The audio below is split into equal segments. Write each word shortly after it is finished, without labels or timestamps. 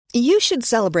You should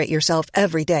celebrate yourself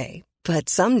every day, but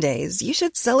some days you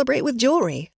should celebrate with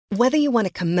jewelry. Whether you want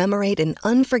to commemorate an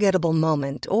unforgettable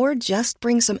moment or just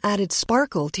bring some added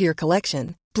sparkle to your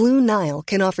collection, Blue Nile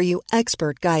can offer you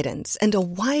expert guidance and a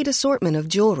wide assortment of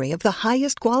jewelry of the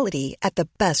highest quality at the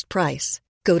best price.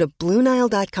 Go to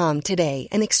BlueNile.com today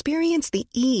and experience the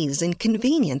ease and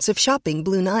convenience of shopping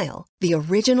Blue Nile, the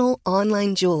original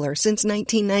online jeweler since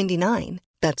 1999.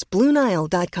 That's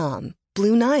BlueNile.com.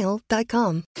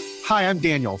 BlueNile.com. Hi, I'm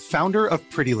Daniel, founder of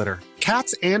Pretty Litter.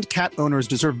 Cats and cat owners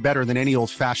deserve better than any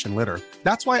old-fashioned litter.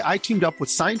 That's why I teamed up with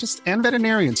scientists and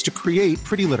veterinarians to create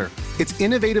Pretty Litter. Its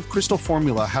innovative crystal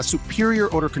formula has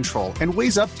superior odor control and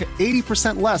weighs up to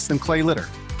 80% less than clay litter.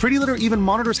 Pretty Litter even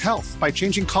monitors health by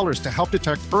changing colors to help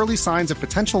detect early signs of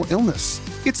potential illness.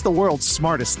 It's the world's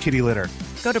smartest kitty litter.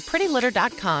 Go to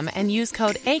prettylitter.com and use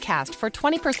code ACAST for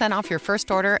 20% off your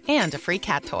first order and a free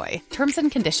cat toy. Terms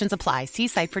and conditions apply. See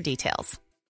site for details.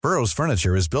 Burrow's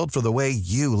furniture is built for the way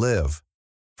you live.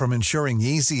 From ensuring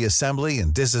easy assembly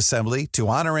and disassembly to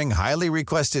honoring highly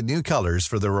requested new colors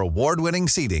for their award-winning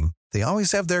seating, they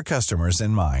always have their customers in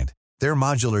mind. Their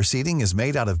modular seating is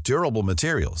made out of durable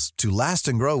materials to last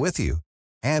and grow with you.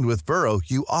 And with Burrow,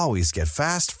 you always get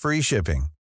fast, free shipping.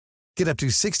 Get up to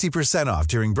 60% off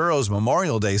during Burrow's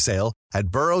Memorial Day sale at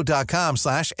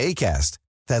burrow.com/ACAST.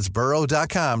 That's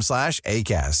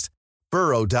burrow.com/ACAST.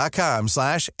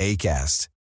 burrow.com/ACAST.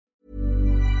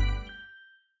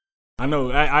 I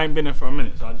know, I ain't been there for a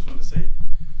minute, so I just want to say,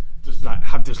 just like,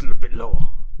 have this a little bit lower.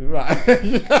 Right.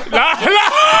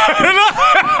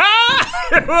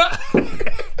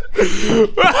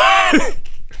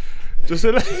 Just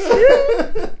a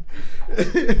little.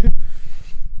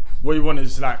 What you want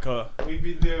is like We've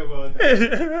been doing well.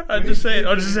 I'm just saying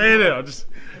it.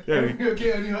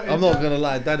 I'm not gonna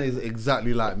lie, Danny's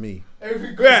exactly like me.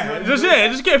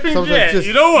 Just get things. Sometimes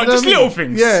You know what? Just little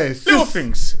things. Yeah, little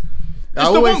things.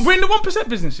 We're in the 1%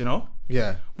 business, you know.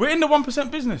 Yeah. We're in the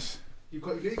 1% business. You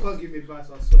can't give me advice.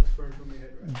 I'll sweat spraying from your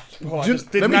head, right? Bro, I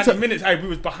just did 90 minutes. Hey, we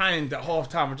was behind at half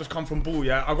time. I just come from ball.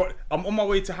 Yeah, I'm on my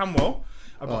way to Hamwell.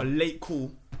 I got a late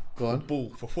call. Go on.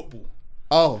 For football.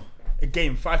 Oh. A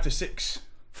game 5 to 6.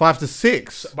 5 to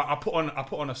 6. But I put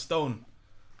on a stone.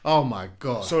 Oh my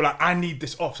god. So like I need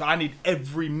this off. So I need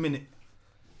every minute.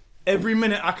 Every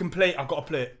minute I can play, I've got to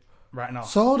play it right now.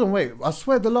 So hold on, wait. I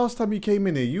swear the last time you came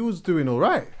in here, you was doing all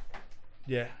right.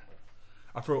 Yeah.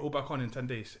 I throw it all back on in 10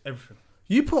 days. Everything.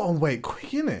 You put on weight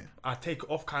quick, innit? I take it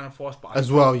off kind of fast, but yeah.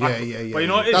 But you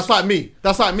know what it is? That's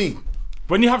like me.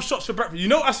 When you have shots for breakfast, you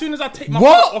know, as soon as I take my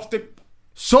What? foot off the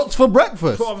shots for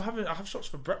breakfast. I have shots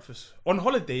for breakfast on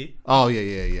holiday. Oh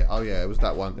yeah. Oh yeah, it was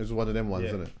that one. It was one of them ones,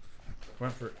 isn't it?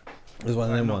 Went for it. It was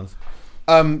one of them ones.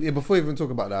 Yeah. Before we even talk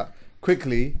about that,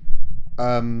 quickly,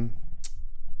 what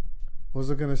was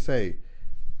I gonna say?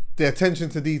 The attention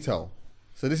to detail.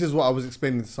 So this is what I was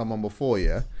explaining to someone before.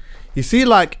 Yeah, you see,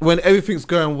 like when everything's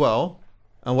going well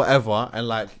and whatever, and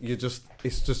like it's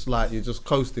just like you're just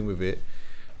coasting with it.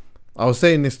 I was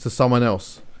saying this to someone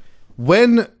else.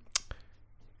 When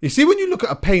you look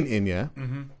at a painting, yeah,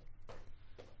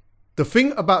 the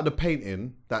thing about the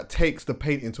painting that takes the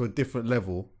painting to a different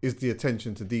level is the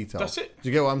attention to detail. That's it. Do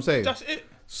you get what I'm saying? That's it.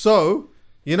 So,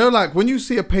 you know, like when you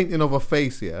see a painting of a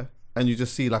face, yeah, and you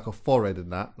just see like a forehead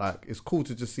and that, like it's cool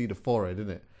to just see the forehead,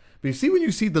 isn't it? But you see when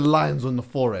you see the lines on the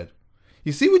forehead,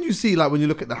 you see when you see like when you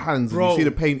look at the hands and you see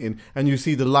the painting and you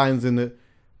see the lines in the,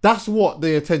 that's what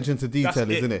the attention to detail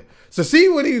is, isn't it? So see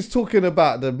when he's talking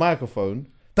about the microphone,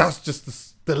 that's just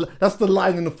that's the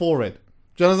line in the forehead.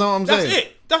 Do you understand what I'm saying?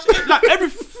 That's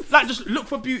it. Like just look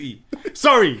for beauty.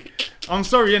 Sorry, I'm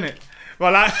sorry, innit?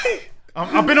 But like,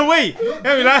 I've been away. You're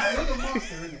the master,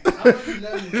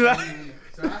 innit?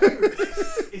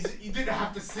 You didn't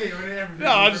have to say it when everything.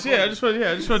 No, I just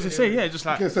wanted to say, just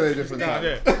like. You can say it a different time.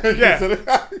 Yeah.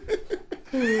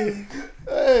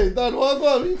 Hey, Dan, what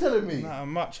are you telling me? Not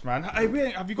much, man.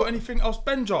 Hey, have you got anything else,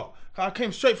 Benja? I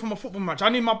came straight from a football match. I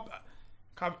need my.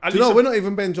 Do you know, we're not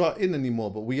even Benja in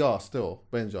anymore, but we are still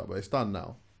Benja, but it's done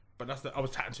now. But I was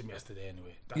chatting to him yesterday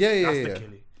anyway. That's the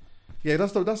killie. Yeah,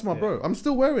 that's my bro. I'm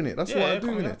still wearing it. That's what I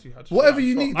do in it. Just whatever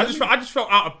you need. I just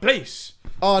felt out of place.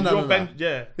 Oh no.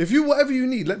 Yeah. If you whatever you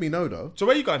need, let me know though. So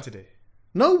where you going today?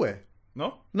 Nowhere.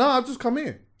 No, I've just come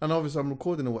here, and obviously I'm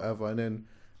recording or whatever, and then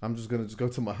I'm just gonna go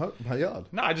to my yard.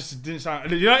 No, I just didn't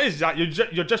sound. You know what it is? Like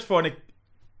you're just for an.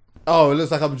 Oh, it looks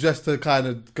like I'm just to kind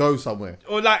of go somewhere.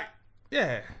 Or like,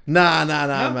 yeah. Nah,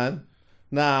 man.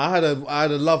 Nah, I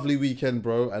had a lovely weekend,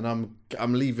 bro, and I'm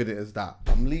leaving it as that.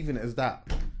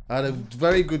 I had a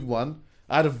very good one.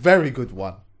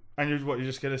 And you're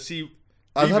just gonna see.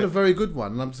 I've had a very good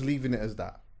one, and I'm just leaving it as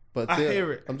that. But I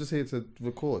hear it. I'm just here to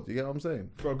record. You get what I'm saying?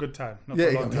 For a good time. Not Yeah,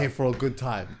 for a long I'm time. here for a good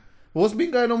time. What's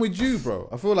been going on with you, bro?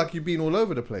 I feel like you've been all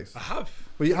over the place. I have.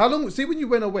 But how long? See, when you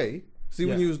went away. See,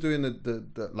 when Yeah. you was doing the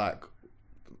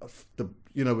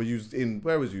you know, where you was in,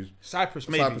 where was you? Cyprus,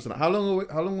 maybe. Cyprus. And how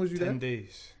long was you 10 there?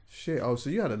 days. Shit. Oh, so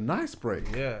you had a nice break.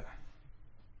 Yeah.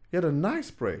 You had a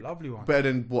nice break. Lovely one. Better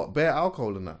than what? Bare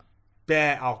alcohol and that.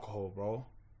 Bare alcohol, bro.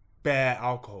 Bare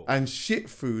alcohol. And shit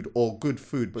food or good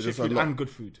food, but Shit just a food lot. and good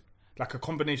food. Like a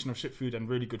combination of shit food and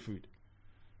really good food.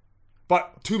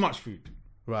 But too much food.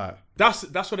 Right. That's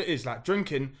what it is. Like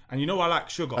drinking, and you know I like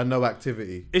sugar. And no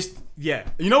activity. It's yeah.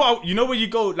 You know where you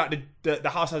go, like the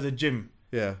house has a gym.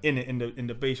 Yeah. In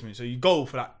the basement, so you go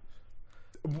for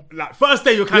like first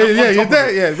day you're kind of on you're top there.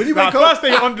 of it. Yeah. When you Like, wake up, first day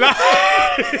you're on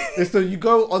it's you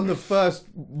go on the first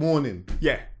morning.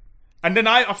 yeah, and then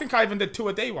I think I even did 2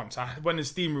 a day once. I went in the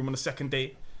steam room on the second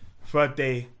day, third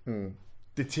day,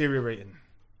 deteriorating.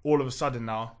 All of a sudden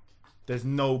now, there's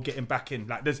no getting back in.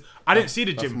 Like I didn't see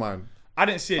the That's gym. mine. I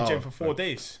didn't see a gym Oh, for 4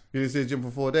 days. You didn't see the gym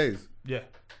for 4 days. Yeah.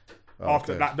 Oh,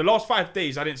 After okay. like the last 5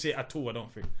 days, I didn't see it at all. I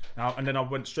don't think. Now and then I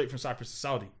went straight from Cyprus to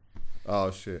Saudi.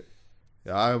 Oh shit.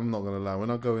 Yeah, I'm not gonna lie.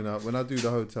 When I do the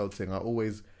hotel thing, I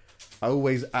always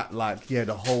act like the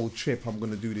whole trip I'm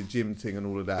gonna do the gym thing and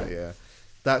all of that. Yeah,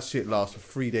 that shit lasts for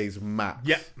 3 days max.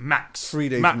 Yeah, max. 3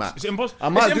 days max. It's impossible. I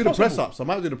might It's do the impossible. press ups. I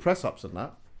might do the press ups and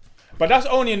that. But that's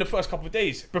only in the first couple of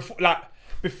days.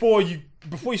 Before you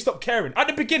stop caring. At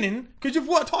the beginning, because you've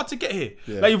worked hard to get here.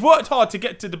 Yeah. Like you've worked hard to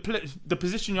get to the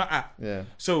position you're at. Yeah.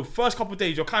 So first couple of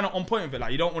days, you're kind of on point with it.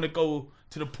 Like you don't want to go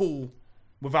to the pool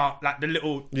without like the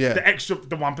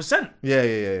 1%. Yeah.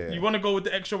 You want to go with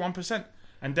the extra 1%,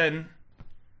 and then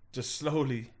just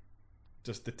slowly,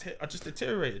 I just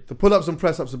deteriorated. The pull ups and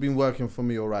press ups have been working for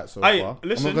me all right so far.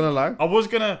 Listen, I'm not gonna lie. I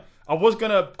was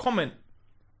gonna comment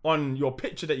on your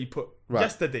picture that you put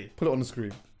yesterday. Put it on the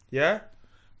screen. Yeah?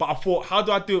 But I thought, how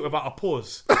do I do it without a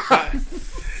pause?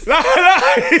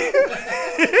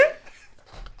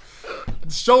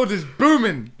 Shoulders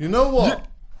booming. You know what?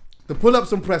 The pull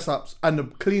ups and press ups and the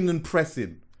clean and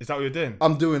pressing. Is that what you're doing?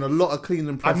 I'm doing a lot of clean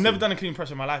and pressing. I've never done a clean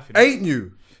press in my life. You know? Ain't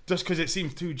you? Just because it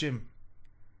seems too gym.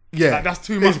 Yeah. Like, that's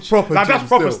too much. It's proper Like, gym that's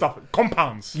proper still. stuff.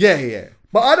 Compounds. Yeah.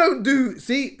 But I don't do.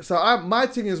 See, so my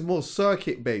thing is more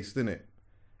circuit based, isn't it?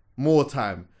 More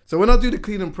time. So when I do the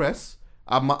clean and press,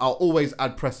 I'll always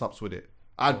add press ups with it.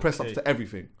 I add press ups to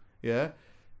everything. Yeah.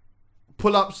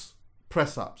 Pull ups,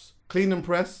 press ups. Clean and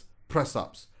press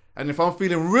ups. And if I'm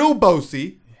feeling real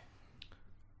bossy,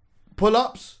 pull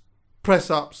ups, press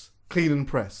ups, clean and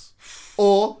press.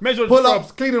 Or May as well pull throw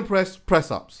ups, clean and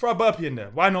press ups. Throw a burpee in there.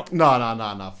 Why not? No.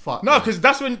 Fuck. No, that. because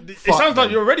that's when it Fuck sounds like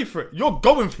them. you're ready for it. You're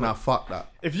going for Nah, it. fuck that.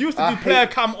 If you used to do player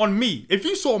cam on me, if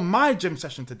you saw my gym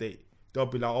session today, they'll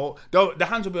be like, oh, the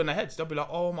hands will be on their heads. They'll be like,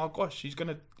 oh my gosh, he's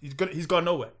going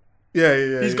nowhere.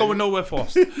 Yeah. He's going nowhere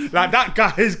fast. Like that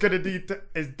guy is gonna need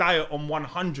his diet on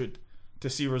 100 to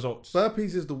see results.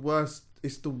 Burpees is the worst.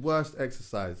 It's the worst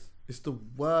exercise. It's the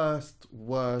worst.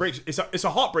 Breaks. It's a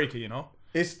heartbreaker, you know.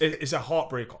 It's a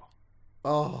heartbreaker.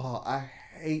 Oh, I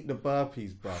hate the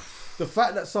burpees, bro. The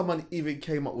fact that someone even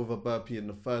came up with a burpee in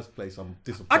the first place, I'm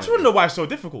disappointed. I just want to know why it's so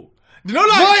difficult. You know, like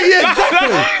Why? Yeah,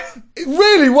 exactly.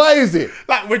 Really? Why is it?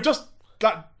 like we're just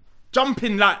like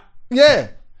jumping. Like Yeah.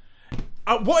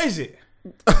 what is it?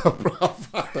 Bro,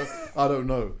 I don't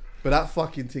know. But that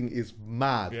fucking thing is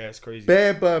mad. Yeah, it's crazy.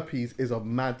 Bare burpees is a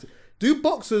mad. Do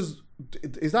boxers?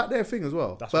 Is that their thing as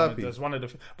well? That's burpees. one of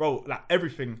the bro. Like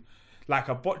everything, like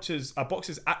a boxer's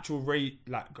actual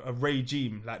a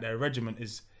regime, like their regiment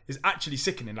is actually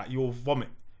sickening. Like you'll vomit,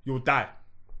 you'll die.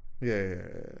 Yeah.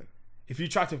 If you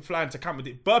try to fly into camp with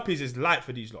it, burpees is light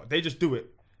for these lot. They just do it.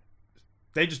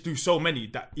 They just do so many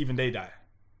that even they die.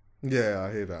 Yeah,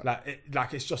 I hear that.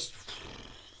 Like it's just.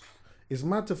 It's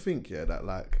mad to think, that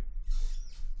like,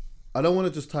 I don't want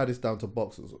to just tie this down to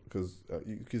boxers because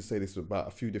you could say this about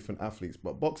a few different athletes,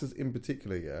 but boxers in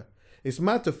particular, it's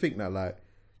mad to think that like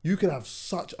you could have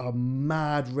such a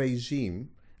mad regime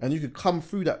and you could come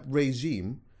through that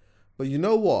regime, but you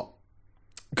know what?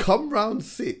 Come round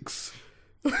 6.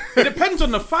 It depends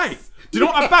on the fight. Do you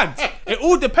know what I bagged? It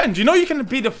all depends. You know you can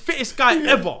be the fittest guy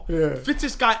ever.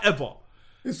 Fittest guy ever.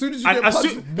 As soon as you And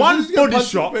get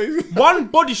punched, one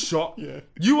body shot,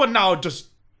 you are now just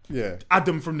Yeah.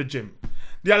 Adam from the gym.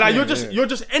 Yeah, like you're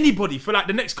just anybody for like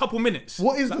the next couple minutes.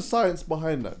 What is the science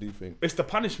behind that, do you think? It's the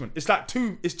punishment. It's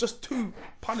just too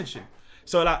punishing.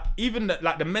 So like even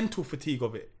the mental fatigue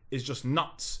of it is just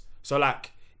nuts. So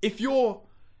like if you're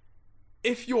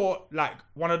like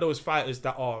one of those fighters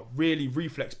that are really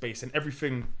reflex based and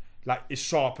everything like is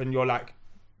sharp and you're like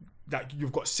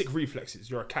you've got sick reflexes,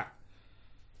 you're a cat.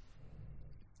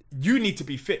 you need to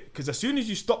be fit, because as soon as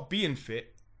you stop being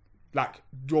fit, like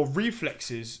your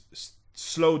reflexes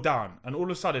slow down, and all of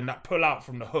a sudden that pull out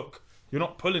from the hook, you're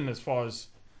not pulling as far as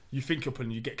you think you're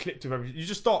pulling. You get clipped with everything. You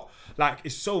just start, like,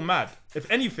 it's so mad. If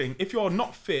anything, if you're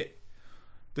not fit,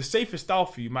 the safest style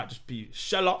for you might just be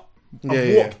shell up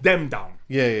and walk them down.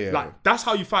 Like, that's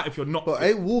how you fight if you're not fit. But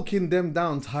ain't walking them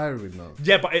down tiring though?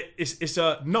 Yeah, but it's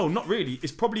no, not really.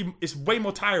 It's way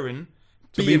more tiring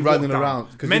to be running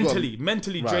around.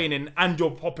 Mentally draining, and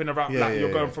you're popping around,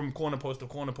 you're going from corner post to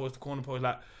corner post to corner post,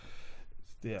 like,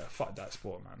 yeah, fuck that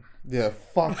sport, man. Yeah,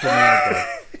 fucking hell,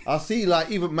 bro. I see,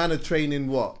 like, even man are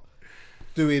training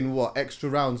doing extra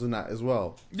rounds and that as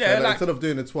well. Yeah, so, like, instead of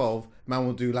doing a 12, man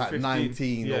will do like 15,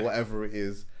 19 or whatever it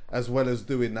is, as well as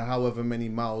doing the however many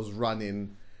miles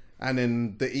running, and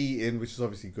then the eating, which is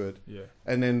obviously good. Yeah.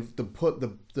 And then the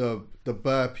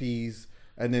burpees,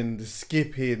 and then the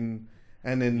skipping,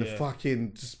 and then the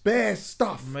fucking just bare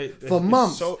stuff. Mate, for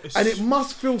months. and it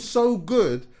must feel so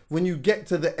good when you get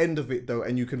to the end of it though,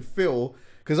 and you can feel,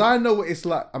 because I know what it's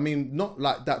like. I mean, not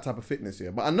like that type of fitness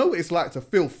here, but I know what it's like to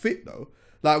feel fit though.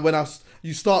 Like when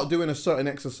you start doing a certain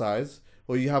exercise,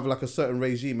 or you have like a certain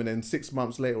regime, and then 6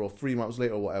 months later or 3 months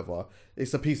later or whatever,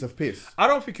 it's a piece of piss. I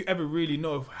don't think you ever really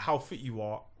know how fit you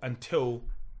are until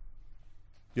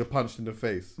you're punched in the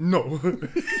face. No.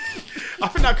 I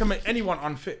think that can make anyone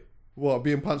unfit. What,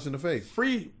 being punched in the face?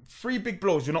 Three big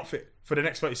blows, you're not fit. For the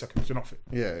next 30 seconds, you're not fit.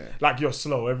 Yeah. Like, you're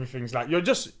slow, everything's like, you're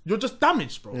just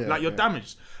damaged, bro. Yeah, you're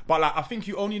damaged. But like, I think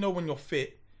you only know when you're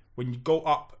fit when you go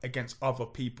up against other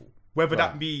people. Whether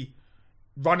that be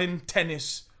running,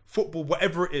 tennis, football,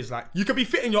 whatever it is. Like, you could be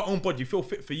fit in your own body, you feel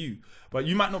fit for you, but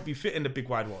you might not be fit in the big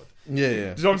wide world. Yeah. Do you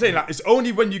know what I'm saying? Like, it's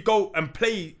only when you go and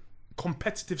play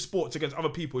competitive sports against other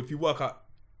people if you work out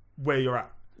where you're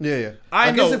at. Yeah.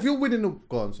 I guess if you're winning the...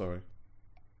 Go on, sorry.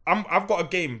 I've got a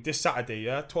game this Saturday,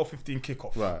 12:15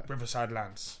 kickoff. Right. Riverside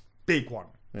Lands. Big one.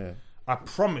 Yeah. I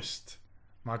promised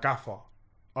my gaffer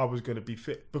I was going to be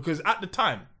fit. Because at the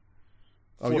time,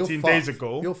 14 days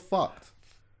ago... You're fucked.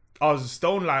 I was a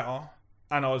stone lighter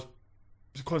and I was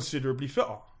considerably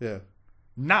fitter. Yeah.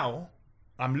 Now,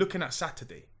 I'm looking at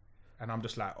Saturday and I'm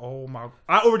just like, oh my...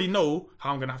 I already know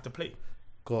how I'm going to have to play.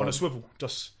 On a swivel.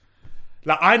 Just...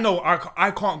 Like, I know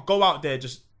I can't go out there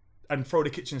just and throw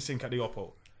the kitchen sink at the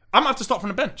oppo. I'm going to have to start from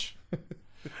the bench.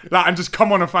 Like, and just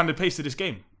come on and find the pace of this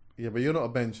game. Yeah, but you're not a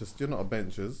benchers. You're not a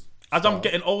benchers. As I'm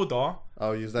getting older...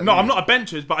 Oh, use that... No, I'm not a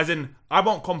benchers, but as in, I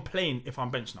won't complain if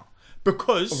I'm benched now.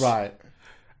 Because... Right.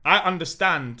 I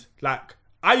understand, like,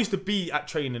 I used to be at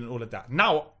training and all of that.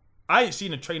 Now, I ain't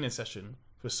seen a training session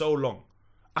for so long.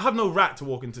 I have no right to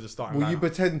walk into the starting lineup. Will you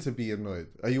pretend to be annoyed?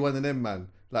 Are you one of them, man?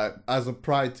 Like, as a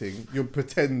pride thing, you'll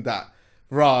pretend that,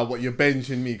 what, you're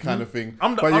benching me kind of thing.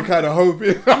 But you're kind of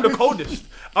hoping. I'm the coldest.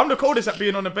 I'm the coldest at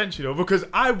being on the bench, you know, because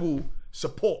I will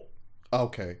support.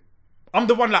 Okay. I'm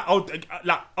the one, I'll take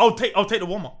the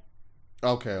warm-up.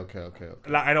 Okay.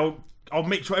 Like, and I'll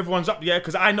make sure everyone's up there,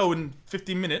 because I know in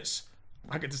 15 minutes,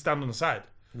 I get to stand on the side.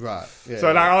 Right. Yeah,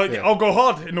 so, like, I'll go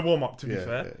hard in the warm-up, to be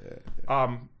fair.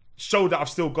 Yeah. Show that I've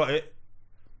still got it.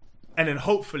 And then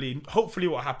hopefully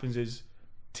what happens is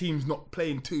team's not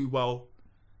playing too well.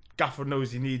 Gaffer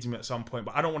knows he needs me at some point,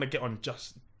 but I don't want to get on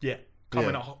just yet.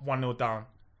 Coming at 1-0 down.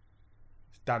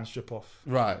 Dan strip off.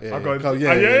 Right, yeah. I go,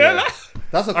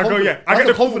 That's a, I get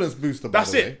the confidence booster, by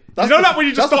that's the way. It. You know that when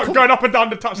you just start going up and down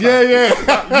the touchline?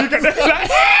 Yeah. You get the,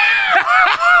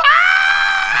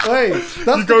 Hey, that's you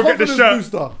the go get the confidence shirt.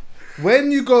 booster.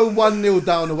 When you go 1-0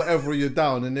 down or whatever you're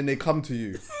down, and then they come to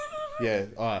you. Yeah,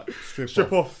 all right.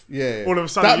 Strip off. Yeah. All of a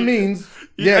sudden. That means.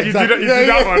 Yeah, you do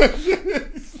that one.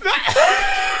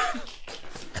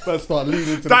 Let's start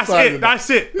leaning to the side. That's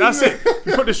it.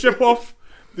 You put the strip off.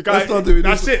 The guy. Let's start doing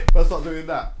that's this. it. Let's start doing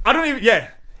that. I don't even. Yeah.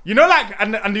 You know, like,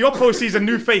 and the oppo sees a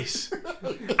new face,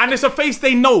 and it's a face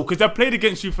they know because they've played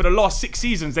against you for the last 6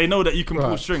 seasons. They know that you can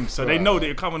pull strings, so they know that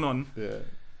you're coming on. Yeah.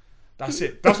 That's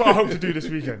it. That's what I hope to do this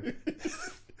weekend.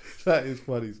 That is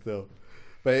funny still,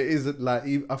 but it isn't like,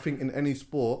 I think in any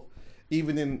sport,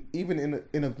 even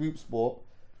in a group sport,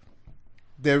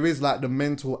 there is like the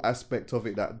mental aspect of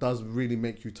it that does really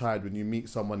make you tired when you meet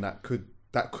someone that could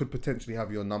potentially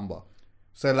have your number.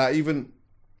 So like, even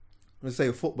let's say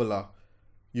a footballer,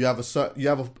 you have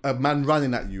a man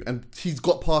running at you and he's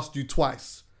got past you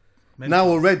twice. Now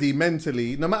already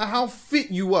mentally, no matter how fit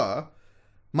you were,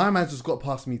 my man just got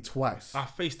past me twice. I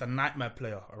faced a nightmare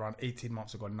player around 18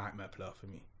 months ago. A nightmare player for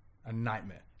me. A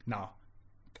nightmare. Now,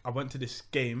 I went to this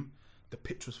game. The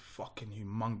pitch was fucking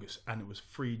humongous and it was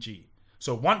 3G.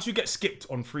 So once you get skipped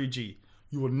on 3G,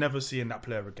 you will never see in that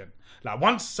player again. Like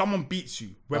once someone beats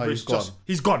you, whether it's he's just gone.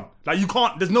 he's gone. Like you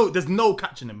can't. There's no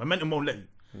catching him. Momentum won't let you.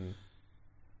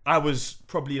 I was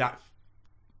probably like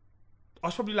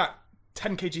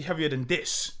 10 kg heavier than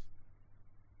this.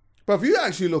 But you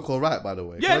actually look alright, by the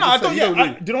way. Yeah, Can no, just I say don't. you Yeah,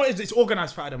 really- do you know what it is? It's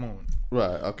organised fight at the moment.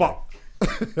 Right, okay.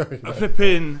 But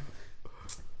flipping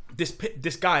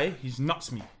this guy, he's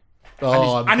nuts me.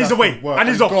 Oh, And he's that's away. the word. And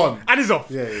he's And off. gone. And he's off.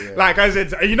 Yeah. Like I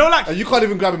said, you know, like And you can't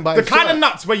even grab him by the his kind of shirt.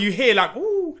 nuts where you hear like,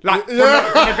 ooh, like from the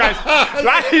guys.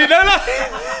 Like, you know,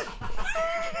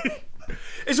 like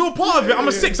it's all part of it. I'm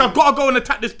a 6. I've got to go and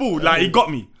attack this ball. Like he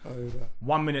got me.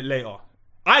 1 minute later,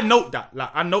 I note that. Like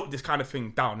I note this kind of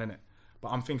thing down, innit? But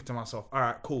I'm thinking to myself, all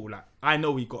right, cool. Like I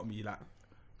know he got me. Like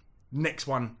next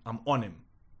one, I'm on him.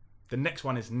 The next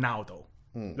one is now though.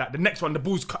 Like the next one, the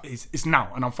ball's cut is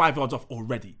now, and I'm 5 yards off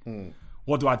already.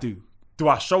 What do I do? Do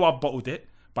I show I've bottled it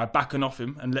by backing off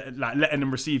him and letting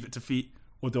him receive it to feet,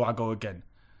 or do I go again?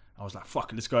 I was like,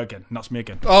 fuck it, let's go again. Nuts me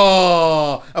again.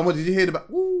 Oh, and what did you hear about?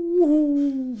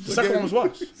 Ooh, The second one was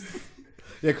worse.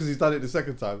 Yeah, because he's done it the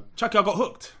second time. Chucky, I got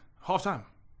hooked. Half time.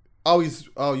 You had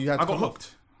to I got come off.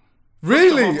 hooked.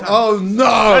 Really? Half time. Oh no.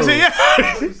 I said,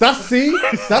 yeah. That's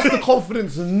the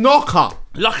confidence knocker.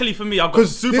 Luckily for me, I got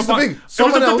 'Cause super this is the fun. thing, It was a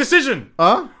someone good else- decision.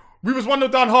 Huh? We was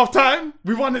 1-0 down half time.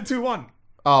 We won it 2-1.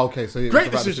 Oh, okay. So it was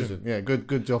Great the right decision. Yeah, good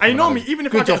job. And you for know the me, manager. even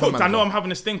if Good I get job for hooked, I know manager. I'm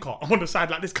having a stinker. I'm on the side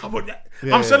like this. Come on, Yeah, I'm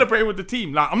yeah. celebrating with the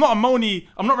team. Like I'm not a Moni.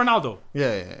 I'm not Ronaldo.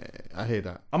 Yeah, I hear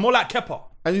that. I'm more like Kepa.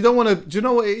 And you don't want to. Do you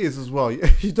know what it is as well?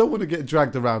 You don't want to get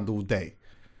dragged around all day.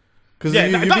 Because Yeah,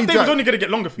 that day was only gonna get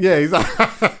longer for you. Yeah,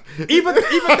 exactly. Even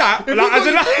that. Like, as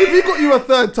in, like, If he got you a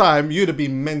third time, you'd have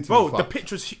been mentally bro, the fucked.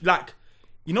 pitch was like,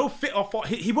 you know, fit or fought.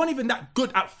 He wasn't even that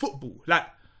good at football. Like,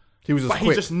 He was just but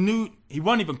quick. he just knew he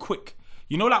wasn't even quick.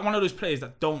 You know, like one of those players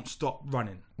that don't stop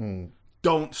running.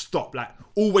 Don't stop. Like,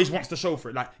 always wants to show for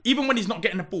it. Like, even when he's not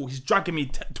getting the ball, he's dragging me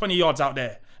 20 yards out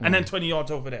there and then 20 yards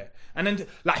over there. And then,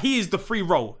 like, he is the free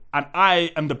roll and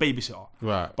I am the babysitter.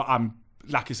 Right. But I'm,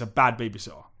 like, it's a bad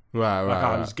babysitter. Right. Like,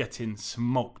 I was getting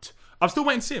smoked. I'm still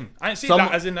waiting to see him. I ain't seen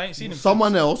I ain't seen him.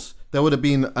 Someone else, there would have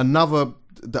been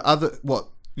what?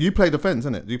 You play defense,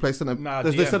 innit? Do you play center? Nah,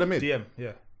 There's DM, center mid. DM,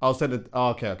 yeah. I'll send it. Oh,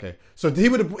 okay. So he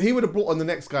would have brought on the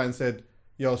next guy and said,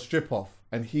 "Yo, strip off,"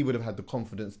 and he would have had the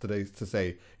confidence today to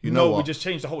say, "You know No, what? we just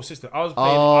changed the whole system. I was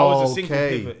a single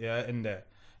okay. pivot, yeah, in there,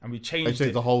 and we changed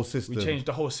changed the whole system. We changed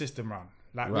the whole system round.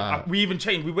 Like Right. we even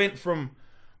changed. We went from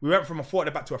a 4 at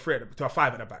the back to a 3 to a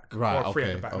 5 at the back, Right, or a 3 at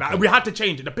okay, the back. okay. Like, we had to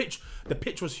change it. The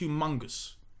pitch was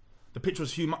humongous. The pitch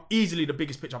was easily the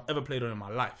biggest pitch I've ever played on in my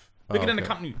life. Bigger than the okay.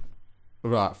 Camp Nou.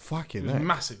 Right, fucking It was heck.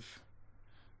 massive.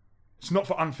 It's not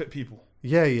for unfit people.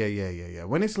 Yeah.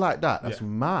 When it's like that, that's Yeah.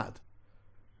 mad.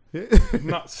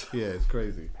 Nuts. Yeah, it's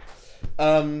crazy.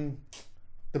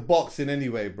 The boxing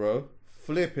anyway, bro.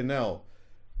 Flipping hell.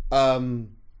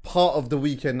 Part of the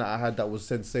weekend that I had that was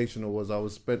sensational was I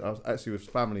was actually with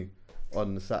family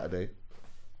on the Saturday.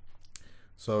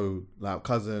 So like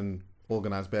cousin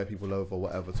organised bare people over or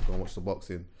whatever to go and watch the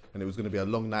boxing. And it was going to be a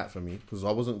long night for me because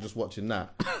I wasn't just watching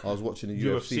that. I was watching the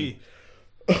UFC.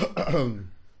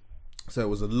 So it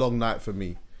was a long night for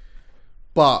me.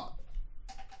 But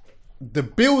the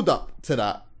build up to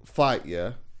that fight,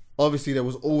 yeah, obviously there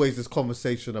was always this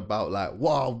conversation about like,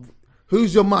 wow,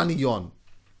 who's your money on?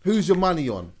 Who's your money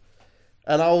on?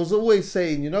 And I was always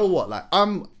saying, you know what, like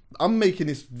I'm making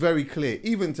this very clear,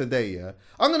 even today, yeah.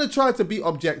 I'm gonna try to be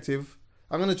objective.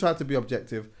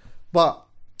 But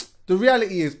the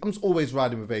reality is I'm just always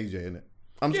riding with AJ, innit?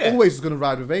 I'm just always gonna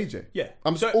ride with AJ. Yeah.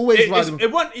 I'm So always riding with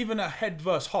it wasn't even a head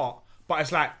versus heart, but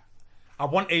it's like, I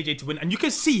want AJ to win. And you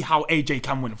can see how AJ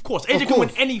can win. Of course. AJ can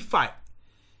win any fight.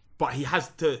 But he has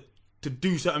to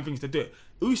do certain things to do it.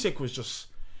 Usyk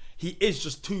is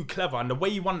just too clever. And the way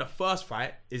he won the first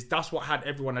fight that's what had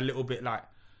everyone a little bit like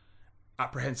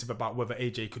apprehensive about whether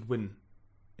AJ could win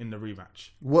in the rematch.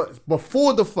 What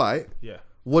before the fight, Yeah.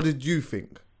 what did you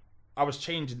think? I was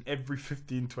changing every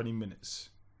 15, 20 minutes.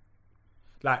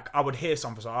 Like, I would hear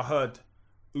something. So I heard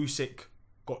Usyk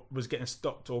was getting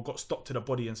stopped or got stopped to the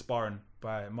body in sparring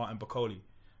by Martin Bakoli.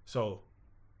 So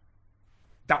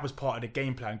that was part of the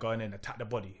game plan going in, attack the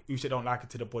body. Usyk don't like it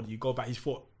to the body. You go back, he's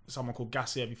fought someone called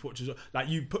Gassiev, he fought like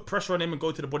you put pressure on him and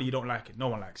go to the body, you don't like it. No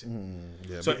one likes it.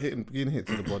 Yeah, So- but getting hit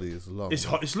to the body is long.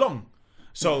 It's long.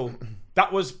 So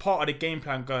that was part of the game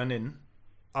plan going in,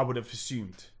 I would have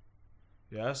assumed.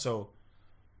 Yeah, so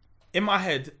in my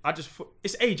head,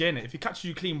 it's AJ, innit? If he catches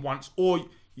you clean once or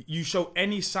you show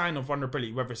any sign of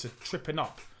vulnerability, whether it's a tripping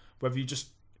up, whether you just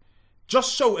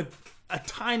show a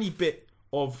tiny bit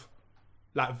of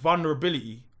like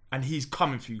vulnerability and he's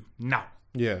coming for you now.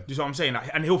 Yeah. Do you see what I'm saying? Like,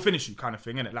 and he'll finish you, kind of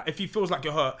thing, innit? Like, if he feels like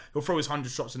you're hurt, he'll throw his 100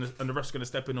 shots and the ref's gonna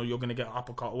step in, or you're gonna get an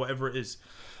uppercut or whatever it is.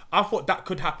 I thought that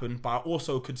could happen, but I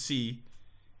also could see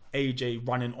AJ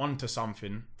running onto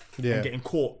something and getting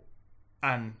caught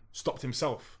and stopped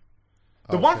himself.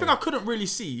 The one thing I couldn't really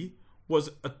see was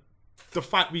the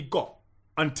fight we got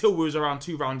until we was around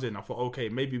 2 rounds in. I thought, okay,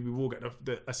 maybe we will get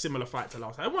a similar fight to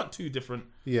last time. It wasn't too different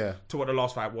to what the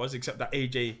last fight was, except that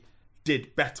AJ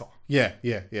did better. Yeah.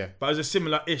 But it was a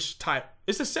similar-ish type.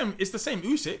 It's the same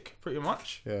Usyk, pretty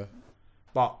much. Yeah.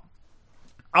 But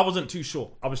I wasn't too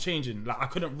sure. I was changing. Like, I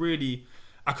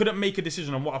couldn't make a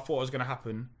decision on what I thought was going to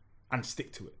happen and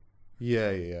stick to it.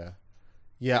 Yeah.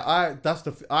 I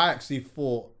actually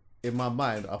thought, in my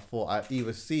mind, I'd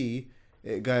either see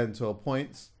it going to a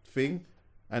points thing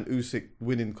and Usyk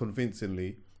winning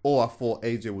convincingly, or I thought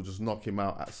AJ would just knock him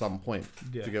out at some point.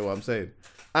 Do you get what I'm saying?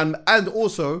 And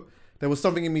also, there was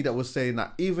something in me that was saying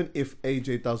that even if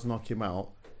AJ does knock him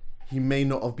out, he may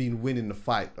not have been winning the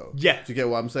fight though. Yeah. Do you get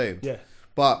what I'm saying? Yeah.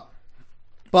 But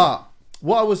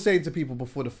what I was saying to people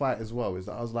before the fight as well is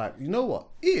that I was like, you know what?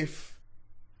 If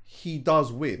he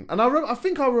does win, and I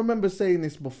think I remember saying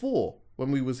this before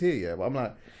when we was here, yeah. But I'm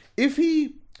like, if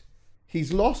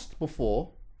he's lost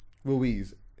before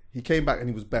Ruiz, he came back and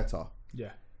he was better.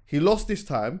 Yeah. He lost this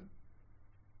time.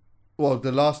 Well,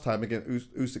 the last time against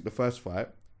Usyk, the first fight.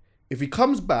 If he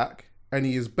comes back and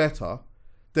he is better,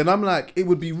 then I'm like, it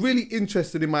would be really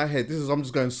interesting in my head. I'm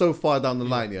just going so far down the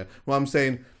line here, where I'm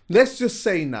saying, let's just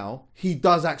say now he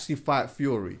does actually fight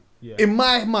Fury. Yeah. In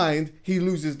my mind, he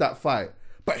loses that fight.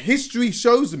 But history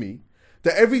shows me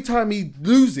that every time he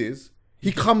loses,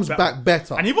 he comes back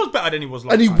better. And he was better than he was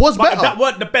last time. And he was better. But that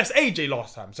weren't the best AJ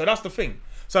last time. So that's the thing.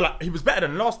 So like, he was better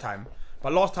than last time,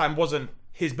 but last time wasn't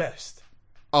his best.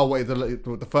 Oh wait,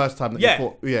 the first time that he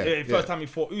fought, first time he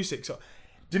fought Usyk. So,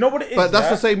 do you know what it is? But that's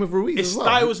the same with Ruiz It's as well.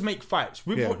 styles make fights.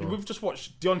 We've just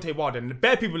watched Deontay Wilder, and the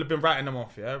bare people have been writing them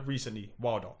off. Yeah, recently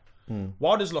Wilder.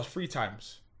 Wilder's lost 3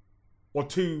 times, or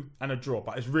 2 and a draw,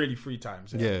 but it's really 3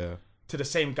 times. Yeah. To the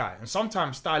same guy, and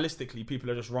sometimes stylistically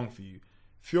people are just wrong for you.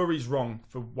 Fury's wrong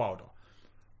for Wilder.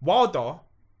 Wilder,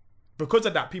 because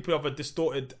of that, people have a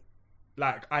distorted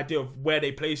idea of where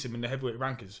they place him in the heavyweight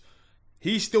rankings.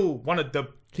 He's still one of the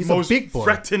most big boy.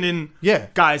 threatening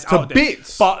guys to out there.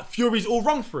 bits. But Fury's all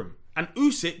wrong for him. And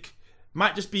Usyk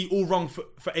might just be all wrong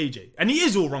for AJ. And he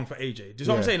is all wrong for AJ. Do you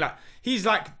know what I'm saying? Like, he's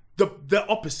like the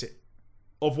opposite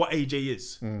of what AJ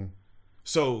is.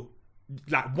 So,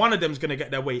 like, one of them's going to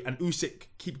get their way, and Usyk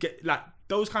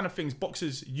those kind of things,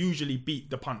 boxers usually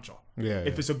beat the puncher.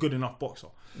 If it's a good enough boxer.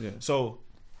 Yeah. So,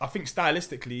 I think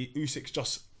stylistically, Usyk's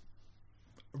just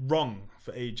wrong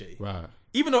for AJ. Right.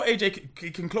 Even though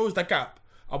AJ can close the gap,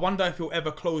 I wonder if he'll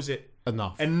ever close it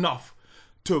enough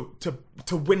to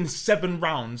win 7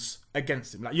 rounds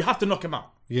against him. Like, you have to knock him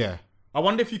out. Yeah. I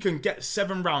wonder if you can get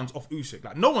 7 rounds off Usyk.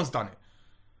 Like, no one's done it.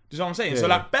 Do you know what I'm saying? So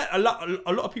like, a lot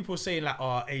of people are saying like,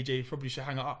 oh, AJ probably should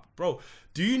hang it up, bro.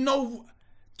 Do you know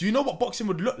what boxing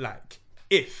would look like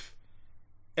if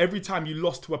every time you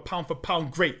lost to a pound for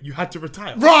pound great, you had to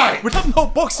retire? Right. We'd have no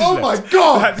boxers left. Oh my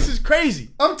God. Like, this is crazy.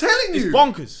 I'm telling you. It's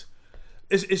bonkers.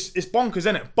 It's bonkers,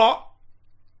 isn't it? But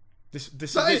this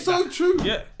that is so true.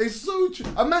 Yeah. It's so true.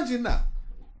 Imagine that.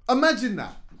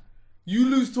 You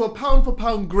lose to a pound for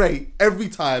pound great every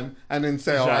time and then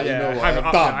say, you know what,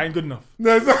 I'm done. I ain't good enough.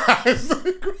 No, it's so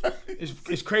great.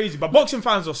 It's crazy. But boxing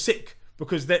fans are sick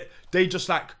because they just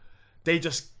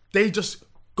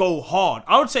go hard.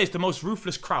 I would say it's the most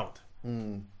ruthless crowd.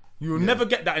 You will never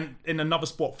get that in another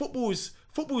sport.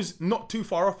 Football's not too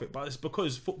far off it, but it's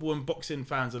because football and boxing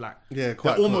fans are like, they're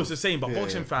almost the same, but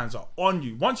boxing fans are on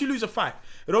you. Once you lose a fight,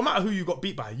 it don't matter who you got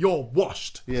beat by, you're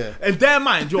washed. Yeah. In their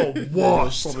mind, you're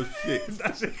washed. You're proper shit.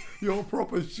 That's it. You're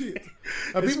proper shit.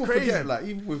 And It's people crazy. forget, like,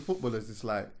 even with footballers, it's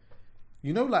like,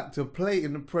 you know, like, to play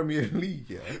in the Premier League,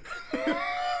 yeah?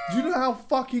 Do you know how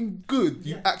fucking good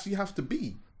you actually have to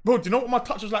be? Bro, do you know what my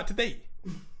touch was like today?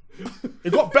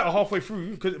 It got better halfway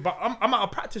through, but I'm out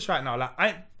of practice right now.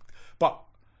 But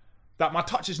my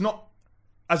touch is not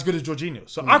as good as Jorginho.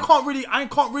 So I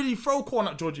can't really throw corn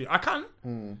at Jorginho. I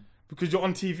can because you're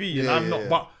on TV and I'm not.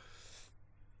 But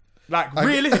like,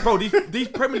 realistic, bro, these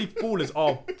Premier League ballers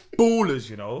are ballers,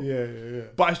 you know. Yeah.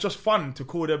 But it's just fun to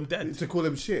call them dead. To call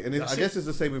them shit, and I guess it's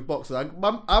the same with boxing.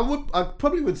 I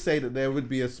probably would say that there would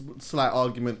be a slight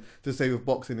argument to say with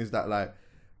boxing is that, like,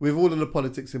 with all of the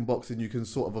politics in boxing, you can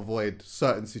sort of avoid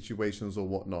certain situations or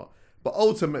whatnot. But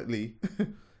ultimately,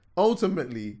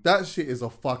 that shit is a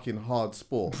fucking hard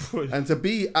sport. And to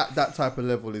be at that type of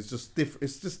level is just different.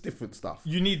 It's just different stuff.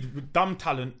 You need dumb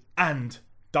talent and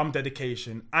dumb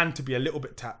dedication and to be a little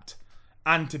bit tapped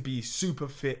and to be super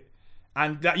fit.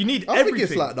 And that you need I everything.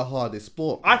 think it's like the hardest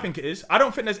sport. I think it is. I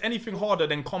don't think there's anything harder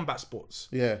than combat sports.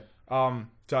 Yeah. So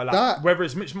like, That- whether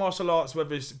it's mixed martial arts,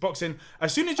 whether it's boxing,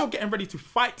 as soon as you're getting ready to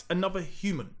fight another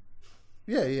human,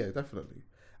 Yeah, definitely.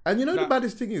 And you know the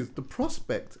baddest thing is the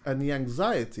prospect and the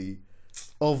anxiety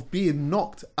of being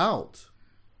knocked out.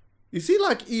 You see,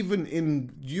 like even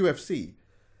in UFC,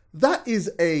 that is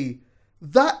a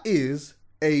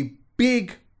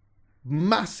big,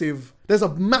 massive. There's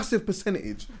a massive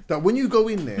percentage that when you go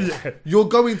in there, you're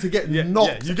going to get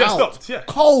knocked you get out. stopped,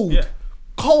 Cold. Yeah.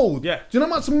 Cold. Yeah. Do you know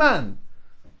how much man?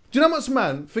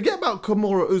 Forget about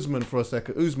Kamaru Usman for a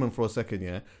second,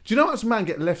 yeah? Do you know how much man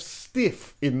get left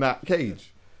stiff in that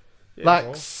cage?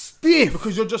 bro. Stiff.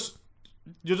 because you're just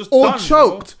Or done,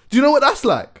 choked. Do you know what that's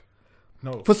like?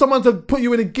 Bro. No. For someone to put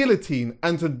you in a guillotine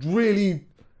and to really,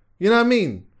 you know what I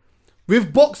mean?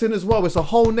 With boxing as well, it's a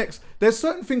whole next. There's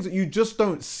certain things that you just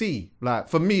don't see. Like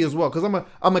for me as well, because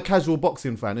I'm a casual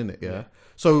boxing fan, innit? Yeah.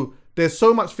 So there's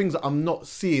so much things that I'm not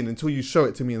seeing until you show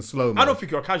it to me in slow mo. I don't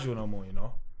think you're a casual no more, you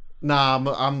know. Nah,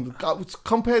 I'm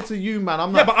compared to you, man.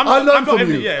 I'm Yeah, not. but I learn from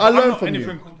you. Yeah, I I'm learn not from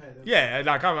anything. you. Yeah,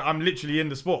 like I'm literally in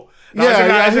the sport. Yeah,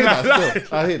 I hear that.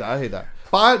 Still. I hear that.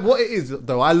 But what it is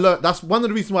though, I learned. That's one of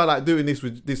the reasons why I like doing this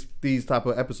with these type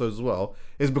of episodes as well.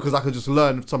 Is because I can just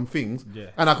learn some things,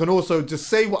 and I can also just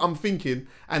say what I'm thinking,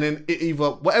 and then it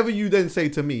either whatever you then say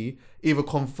to me either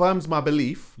confirms my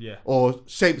belief, or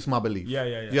shapes my belief. Yeah.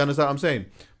 You understand what I'm saying?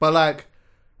 But like,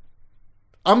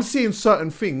 I'm seeing certain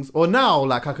things, or now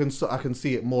like I can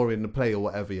see it more in the play or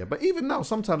whatever. Yeah, but even now,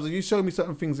 sometimes you show me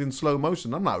certain things in slow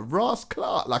motion, I'm like Ross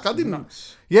Clark. Like I didn't,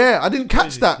 I didn't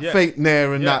catch that fake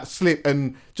nair and that slip.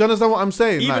 And do you understand what I'm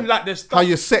saying? Even like there's stuff, how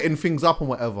you're setting things up and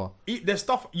whatever. There's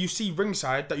stuff you see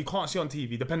ringside that you can't see on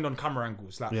TV, depending on camera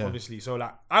angles. Like obviously, so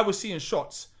like I was seeing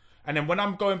shots, and then when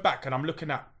I'm going back and I'm looking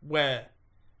at where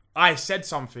I said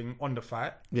something on the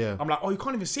fight, I'm like, oh, you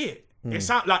can't even see it. It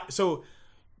sounds like so.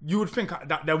 You would think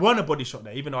that there weren't a body shot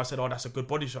there, even though I said, "Oh, that's a good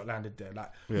body shot landed there."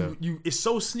 Like, you it's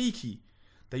so sneaky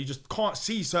that you just can't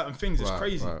see certain things. It's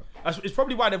crazy. Right. It's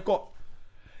probably why they've got.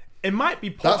 It might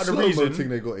be part of the reason. That slow-mo thing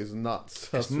they got is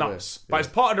nuts. It's nuts, but it's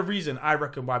part of the reason I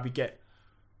reckon why we get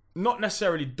not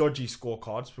necessarily dodgy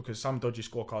scorecards, because some dodgy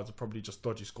scorecards are probably just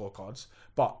dodgy scorecards,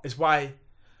 but it's why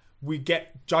we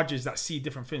get judges that see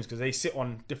different things because they sit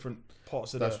on different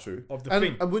parts of the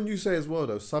thing. And wouldn't you say as well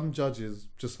though, some judges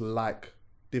just like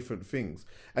different things.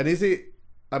 And is it,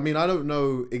 I mean, I don't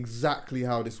know exactly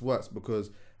how this works because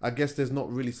I guess there's not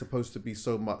really supposed to be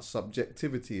so much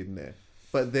subjectivity in there,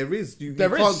 but there is. You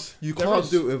can't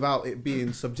do it without it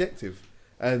being subjective,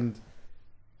 and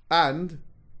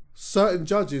certain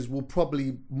judges will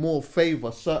probably more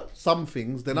favour some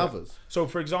things than others. So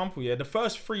for example, the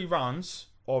first 3 rounds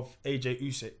of AJ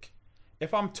Usyk,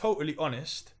 if I'm totally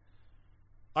honest,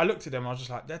 I looked at them, I was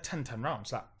just like, they're 10-10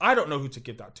 rounds. Like, I don't know who to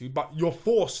give that to, but you're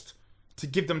forced to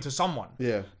give them to someone.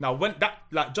 Yeah. Now, when that,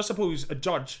 like, just suppose a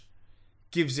judge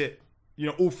gives it,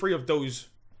 all 3 of those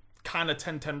kind of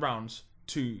 10-10 rounds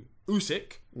to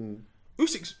Usyk.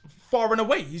 Usyk's far and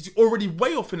away. He's already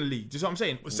way off in the league. Do you know what I'm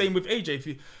saying? Same with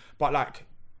AJ. But, like,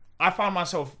 I found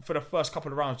myself for the first couple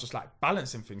of rounds just, like,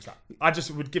 balancing things. Like, I just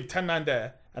would give 10-9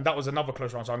 there, and that was another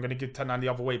close round, so I'm going to give 10-9 the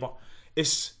other way. But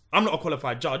I'm not a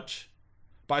qualified judge.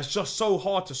 But it's just so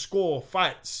hard to score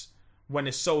fights when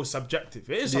it's so subjective.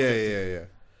 It is subjective. Yeah.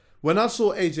 When I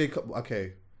saw AJ...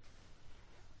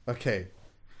 Okay.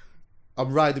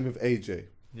 I'm riding with AJ.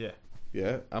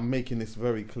 Yeah? I'm making this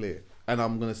very clear. And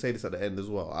I'm going to say this at the end as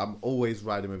well. I'm always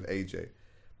riding with AJ.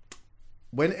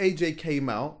 When AJ came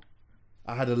out,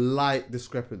 I had a light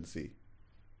discrepancy.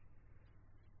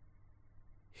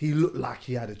 He looked like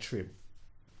he had a trim.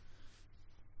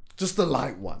 Just a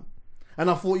light one. And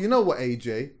I thought, you know what,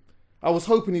 AJ? I was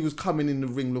hoping he was coming in the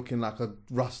ring looking like a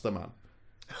Rasta man.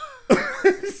 I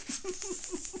thought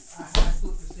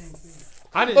the same thing.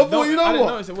 I didn't know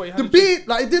what? The beard,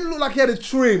 like, it didn't look like he had a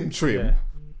trim. Yeah.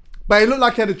 But it looked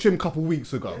like he had a trim a couple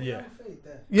weeks ago.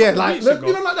 Yeah, like, like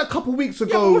a couple weeks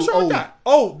ago. Yeah, but what's wrong with that?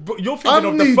 Oh, but you're thinking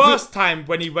of the first time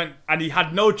when he went and he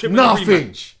had no trim in the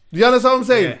rematch. You understand what I'm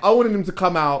saying? I wanted him to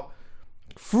come out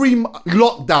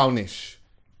lockdown-ish.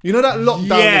 You know that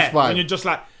lockdown-ish vibe? And you're just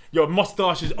like, your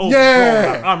mustache is bro,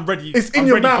 like, I'm ready. It's in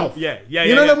your mouth. You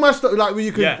know that mustache, like where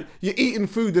you can, you're eating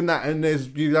food and that, and there's,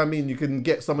 you know what I mean, you can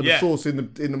get some of the sauce in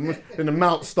the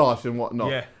moustache and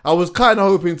whatnot. Yeah. I was kind of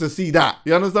hoping to see that.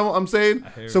 You understand what I'm saying?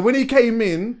 So when he came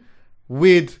in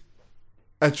with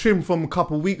a trim from a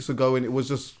couple weeks ago and it was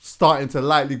just starting to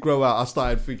lightly grow out, I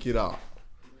started thinking, you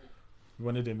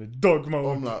wanted him in dog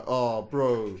mode. I'm like,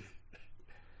 bro,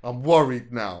 I'm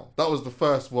worried now. That was the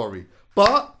first worry.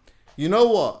 But You know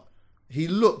what? He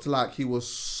looked like he was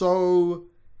so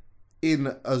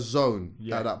in a zone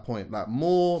at that point. Like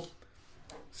more...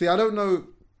 See, I don't know...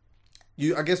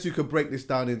 I guess you could break this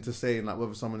down into saying like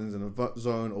whether someone is in a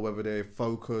zone or whether they're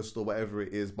focused or whatever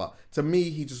it is. But to me,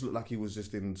 he just looked like he was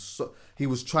just he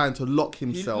was trying to lock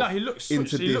himself he looked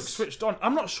switched, into he this. looked switched on.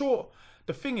 I'm not sure.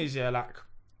 The thing is, like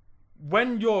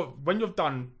when you've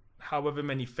done however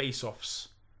many face-offs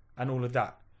and all of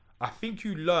that, I think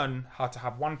you learn how to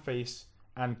have one face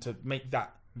and to make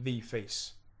that the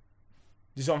face.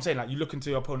 You see what I'm saying? Like you look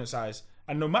into your opponent's eyes.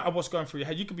 And no matter what's going through your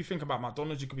head, you could be thinking about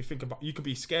McDonald's, you could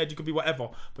be scared, you could be whatever,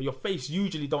 but your face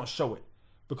usually don't show it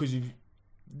because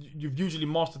you've usually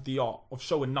mastered the art of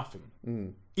showing nothing.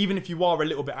 Even if you are a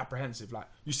little bit apprehensive, like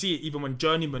you see it even when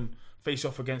journeymen face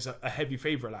off against a heavy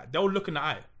favourite, like they'll look in the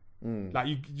eye. Like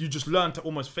you just learn to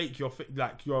almost fake your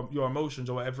emotions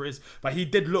or whatever it is. But he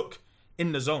did look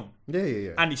in the zone.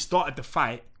 Yeah. And he started the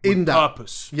fight in with that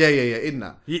purpose. Yeah, in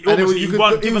that. He and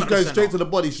was going straight to the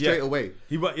body straight away.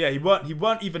 He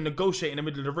weren't even negotiating in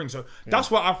the middle of the ring. So that's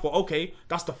what I thought. Okay,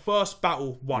 that's the first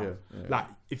battle won. Yeah. Like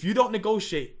if you don't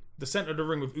negotiate the center of the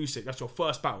ring with Usyk, that's your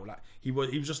first battle. Like he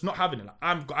was just not having it. Like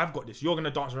I've got this. You're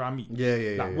gonna dance around me.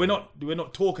 Like we're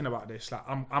not talking about this. Like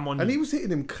I'm on. And you. he was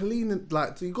hitting him clean.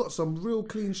 Like he got some real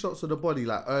clean shots of the body.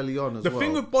 Like early on as well. The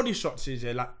thing with body shots is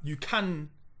like you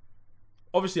can.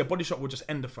 Obviously, a body shot will just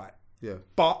end the fight. Yeah.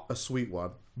 But a sweet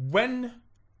one. When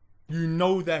you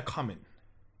know they're coming,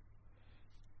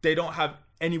 they don't have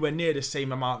anywhere near the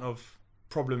same amount of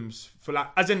problems for like,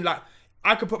 as in like,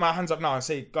 I could put my hands up now and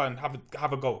say, go and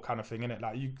have a go kind of thing, innit?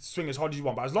 Like you swing as hard as you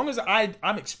want, but as long as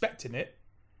I'm expecting it,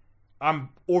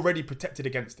 I'm already protected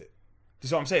against it. You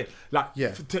see what I'm saying? Like,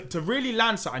 to really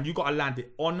land something, you got to land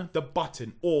it on the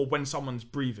button or when someone's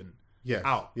breathing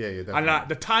out. Yeah, definitely. And like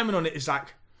the timing on it is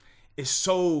like, it's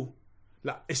so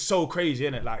crazy,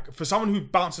 isn't it? Like for someone who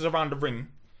bounces around the ring,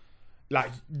 like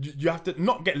you have to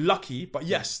not get lucky, but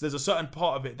yes, there's a certain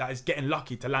part of it that is getting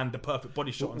lucky to land the perfect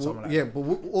body shot on someone like that. Yeah, but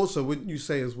also wouldn't you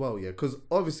say as well, because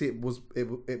obviously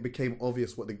it became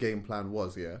obvious what the game plan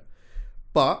was,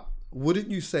 but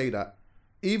wouldn't you say that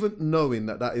even knowing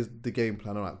that is the game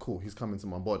plan, all right, cool, he's coming to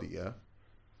my body,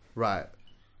 right,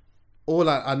 all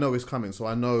I know is coming, so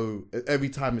I know every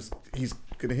time he's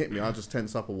gonna hit me, I'll just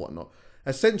tense up or whatnot.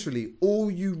 Essentially, all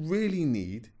you really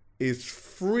need is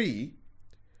 3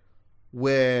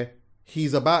 where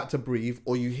he's about to breathe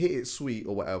or you hit it sweet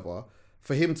or whatever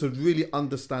for him to really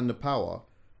understand the power.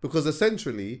 Because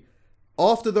essentially,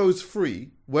 after those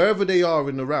 3, wherever they are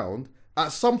in the round,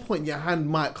 at some point your hand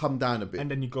might come down a bit.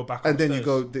 And then you go back and upstairs. then you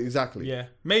go, exactly. Yeah,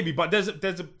 maybe, but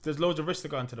there's loads of risk to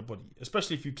go into the body,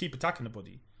 especially if you keep attacking the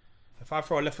body. If I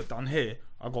throw a left foot down here,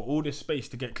 I've got all this space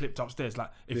to get clipped upstairs. Like,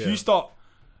 if you start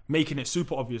making it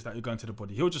super obvious that you're going to the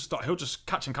body, he'll just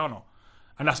catch and counter.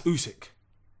 And that's Usyk.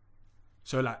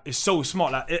 So, like, it's so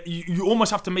smart. Like, you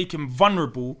almost have to make him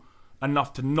vulnerable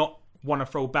enough to not want to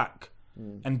throw back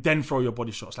and then throw your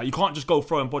body shots. Like, you can't just go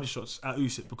throwing body shots at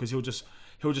Usyk because he'll just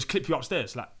clip you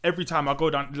upstairs. Like, every time I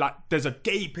go down, like, there's a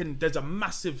gaping, there's a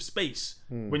massive space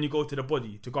when you go to the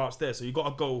body to go upstairs. So you got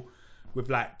to go with,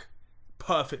 like,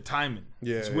 perfect timing.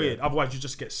 It's weird. Otherwise, you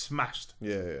just get smashed.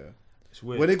 It's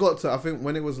weird. When it got to, I think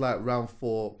when it was like round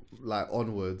 4, like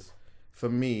onwards, for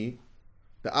me,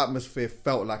 the atmosphere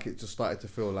felt like it just started to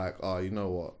feel like, oh, you know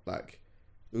what, like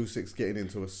Usyk's getting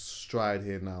into a stride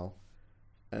here now,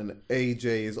 and AJ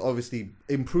is obviously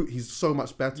improved. He's so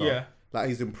much better. Like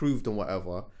he's improved and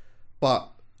whatever. But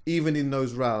even in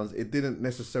those rounds, it didn't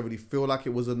necessarily feel like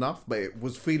it was enough. But it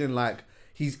was feeling like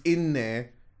he's in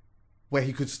there where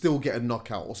he could still get a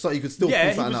knockout, or so he could still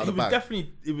pull something out of the bag.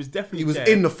 He was definitely he was there.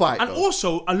 in the fight, and though.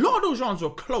 Also a lot of those rounds were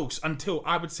close until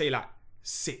I would say like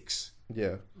 6.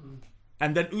 Yeah.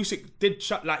 And then Usyk did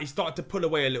shut, like he started to pull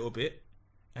away a little bit,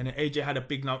 and then AJ had a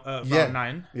big round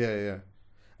 9. Yeah.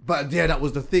 But that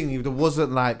was the thing. There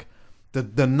wasn't like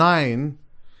the 9.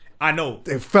 I know.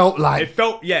 It felt like it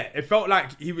felt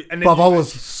like he was. And then I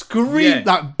was screaming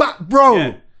like, back,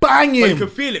 bro, bang him. But you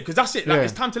could feel it because that's it. Like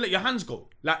it's time to let your hands go.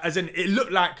 Like as in, it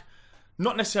looked like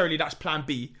not necessarily that's plan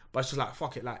B, but it's just like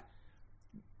fuck it. Like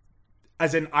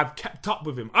as in, I've kept up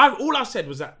with him. All I said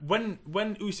was that when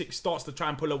Usyk starts to try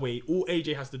and pull away, all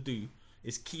AJ has to do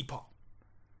is keep up.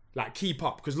 Like keep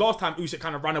up, because last time Usyk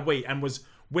kind of ran away and was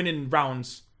winning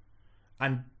rounds,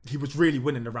 and he was really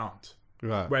winning the round.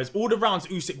 Right. Whereas all the rounds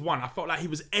Usyk won, I felt like he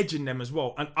was edging them as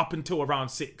well, and up until around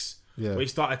 6, where he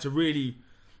started to really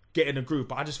get in a groove.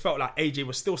 But I just felt like AJ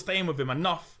was still staying with him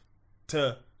enough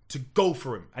to go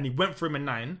for him, and he went for him in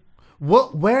 9.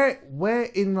 Where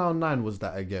in round 9 was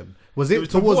that again? Was it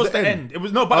towards the end? It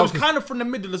was but it was kind of from the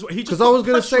middle as well. Because I was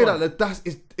going to say that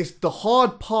it's the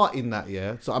hard part in that,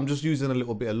 yeah. So I'm just using a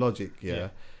little bit of logic, yeah.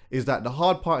 Is that the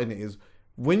hard part in it is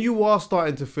when you are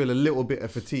starting to feel a little bit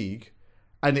of fatigue,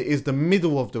 and it is the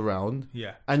middle of the round,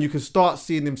 and you can start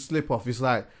seeing him slip off. It's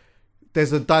like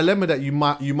there's a dilemma that you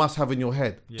must have in your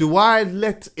head. Yeah. Do I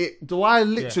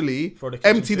literally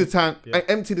empty the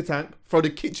tank, throw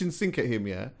the kitchen sink at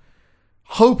him,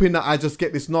 hoping that I just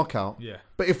get this knockout. Yeah.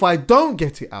 But if I don't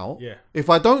get it out, if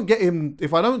I don't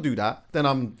do that,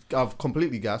 then I've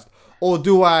completely gassed. Or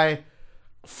do I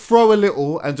throw a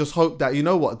little and just hope that, you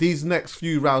know what, these next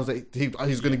few rounds that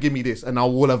he's going to give me this and I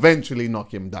will eventually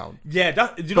knock him down. Yeah,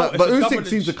 but Usyk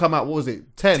seems to come out, what was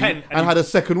it, 10 and had a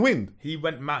second wind. He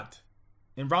went mad.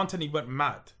 In round 10, he went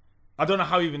mad. I don't know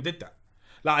how he even did that.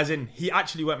 Like, as in, he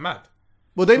actually went mad.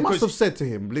 Well, they must have said to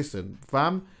him, listen,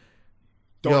 fam,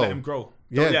 don't let him grow.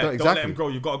 Don't let him grow.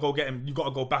 You got to go get him. You got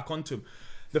to go back onto him.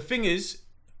 The thing is,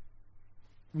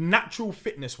 natural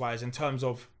fitness wise, in terms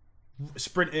of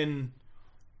sprinting,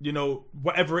 you know,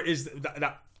 whatever it is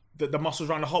that the muscles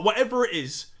around the heart, whatever it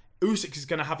is, Usyk is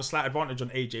going to have a slight advantage on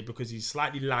AJ because he's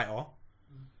slightly lighter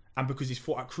and because he's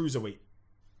fought at cruiserweight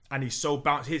and he's so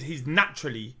bounce. He's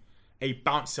naturally a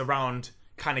bounce around,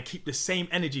 kind of keep the same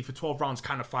energy for 12 rounds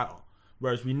kind of fighter.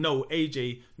 Whereas we know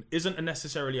AJ isn't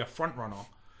necessarily a front runner,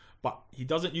 but he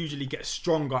doesn't usually get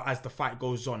stronger as the fight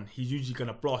goes on. He's usually going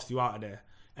to blast you out of there.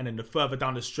 And then the further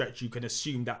down the stretch, you can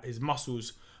assume that his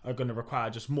muscles are going to require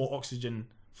just more oxygen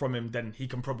from him than he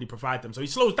can probably provide them. So he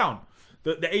slows down.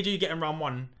 The AJ you get in round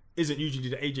 1 isn't usually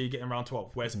the AJ you get in round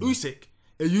 12. Whereas Usyk,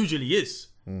 it usually is.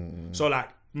 So like,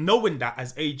 knowing that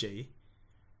as AJ,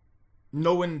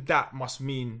 knowing that must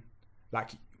mean,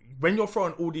 like, when you're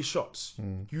throwing all these shots,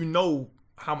 you know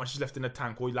how much is left in the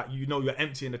tank, or like, you know, you're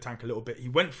emptying the tank a little bit. He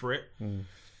went for it,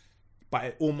 but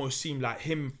it almost seemed like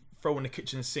him throwing the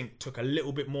kitchen sink took a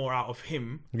little bit more out of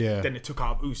him than it took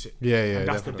out of Usyk. And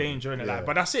that's the danger in it. Like,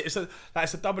 but that's it. It's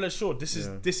a double-edged sword. This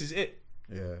is it.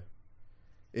 Yeah.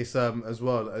 It's as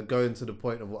well, going to the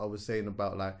point of what I was saying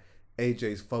about like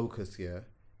AJ's focus here.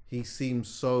 He seems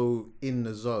so in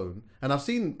the zone, and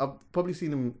I've probably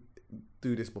seen him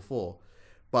do this before,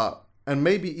 and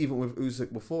maybe even with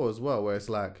Usyk before as well, where it's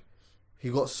like he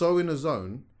got so in the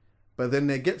zone, but then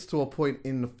there gets to a point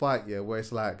in the fight, where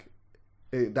it's like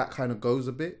that kind of goes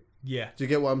a bit. Yeah. Do you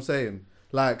get what I'm saying?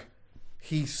 Like,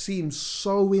 he seems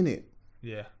so in it.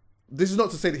 Yeah. This is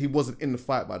not to say that he wasn't in the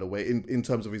fight, by the way, in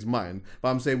terms of his mind, but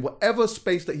I'm saying whatever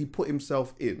space that he put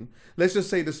himself in, let's just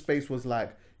say the space was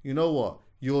like, you know what?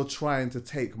 You're trying to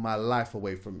take my life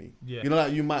away from me. Yeah. You know,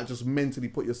 like, you might just mentally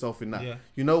put yourself in that. Yeah.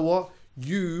 You know what?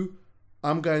 You're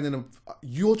trying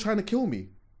to kill me.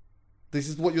 This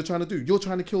is what you're trying to do. You're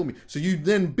trying to kill me. So you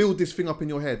then build this thing up in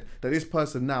your head that this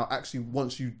person now actually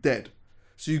wants you dead.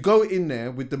 So you go in there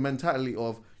with the mentality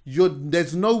of,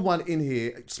 there's no one in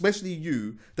here, especially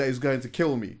you, that is going to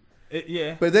kill me.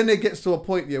 But then it gets to a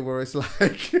point where it's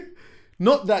like,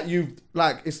 not that you've,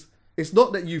 like, it's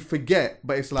not that you forget,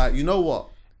 but it's like, you know what?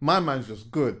 My man's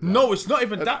just good. Like, no, it's not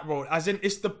even that, bro. As in,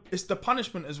 it's the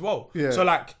punishment as well. Yeah. So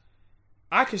like,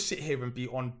 I could sit here and be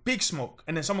on big smoke,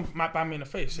 and then someone might bang me in the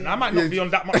face, and I might not be on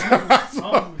that much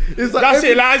smoke. That's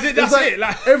it.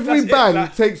 Like, every bang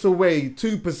takes away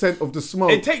 2% of the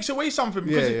smoke. It takes away something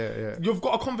because you've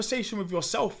got a conversation with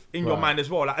yourself in your mind as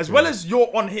well. Like, as well as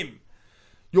you're on him,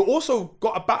 you're also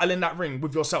got a battle in that ring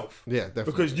with yourself. Yeah,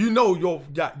 definitely. Because you know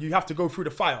you have to go through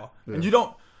the fire, and you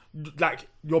don't, like,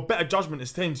 your better judgment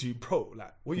is saying to you, bro,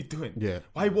 like, what are you doing? Yeah.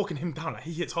 Why are you walking him down? Like,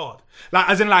 he hits hard. Like,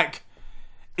 as in, like,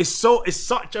 it's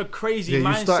such a crazy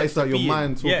mindset. It's like your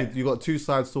mind talking. You got two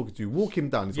sides talking to you. Walk him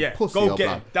down. He's a pussy. Go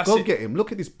get him.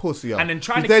 Look at this pussy. And then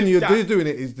trying to then you're doing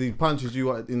it is he punches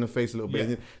you in the face a little bit.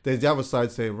 And there's the other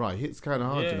side saying, right, hits kind of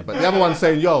hard, you know? But the other one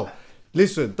saying, yo,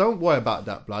 listen, don't worry about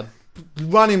that, blood.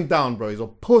 Run him down, bro. He's a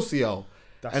pussy, yo.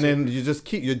 Then you just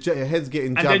keep your head's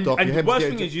getting jabbed off. And the worst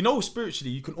thing is, you know,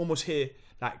 spiritually, you can almost hear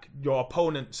like your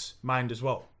opponent's mind as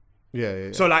well.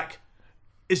 Yeah. So like,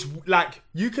 it's like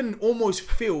you can almost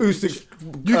feel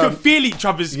can feel each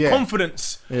other's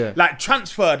confidence like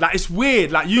transferred. Like, it's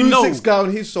weird. Like, you know, Usyk's guy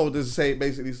on his shoulders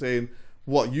basically saying,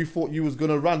 what, you thought you was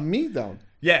gonna run me down?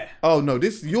 Yeah. Oh no,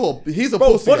 he's a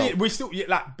pussy. We still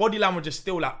like body language is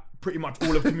still like pretty much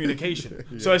all of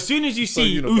communication. So as soon as you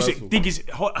see Usyk dig his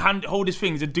hand, hold his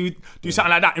fingers and do something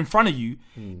like that in front of you,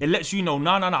 it lets you know,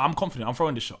 no, I'm confident. I'm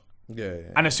throwing this shot. Yeah.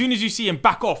 And as soon as you see him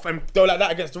back off and go like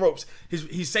that against the ropes,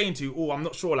 he's saying to you, "Oh, I'm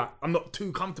not sure. Like, I'm not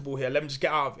too comfortable here. Let me just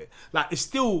get out of it." Like, it's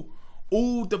still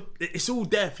it's all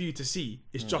there for you to see.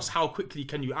 It's just how quickly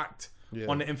can you act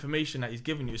on the information that he's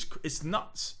giving you. It's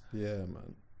nuts. Yeah,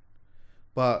 man.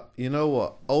 But you know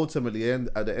what? Ultimately,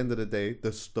 at the end of the day,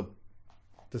 the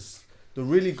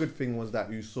really good thing was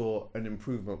that you saw an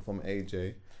improvement from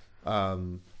AJ.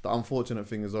 The unfortunate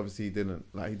thing is obviously he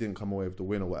didn't come away with the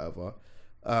win or whatever.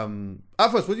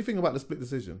 At first, what do you think about the split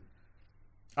decision?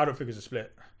 I don't think it's a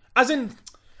split. As in,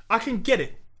 I can get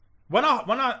it. When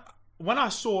I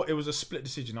saw it was a split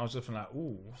decision, I was just like,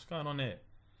 "Ooh, what's going on here?"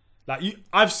 Like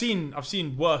I've seen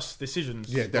worse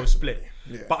decisions go split,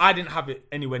 but I didn't have it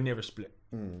anywhere near a split.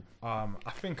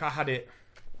 I think I had it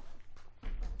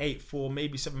 8-4,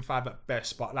 maybe 7-5 at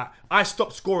best. But like I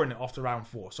stopped scoring it after round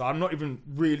 4, so I'm not even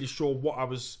really sure what I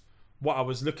was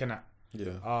looking at.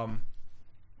 Yeah.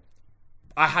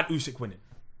 I had Usyk winning.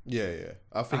 Yeah.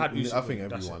 I think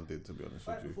everyone did, to be honest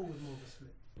with you. Before was more of a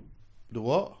split. The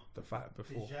what? The fight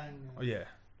before. Oh yeah.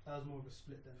 That was more of a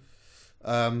split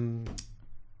then.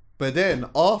 But then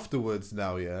afterwards,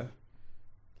 now,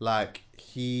 like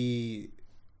he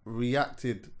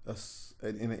reacted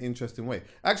in an interesting way.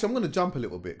 Actually, I'm going to jump a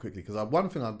little bit quickly because one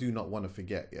thing I do not want to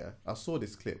forget. Yeah, I saw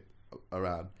this clip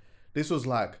around. This was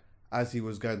like as he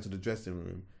was going to the dressing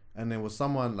room, and there was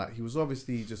someone like he was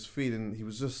obviously just feeling. He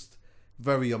was just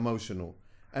very emotional,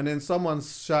 and then someone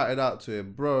shouted out to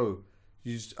him, "Bro,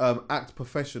 you act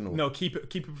professional." No, keep it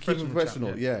professional. Keep it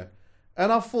professional, yeah.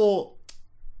 And I thought.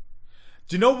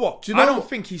 Do you know what? I don't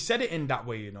think he said it in that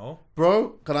way, you know.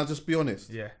 Bro, can I just be honest?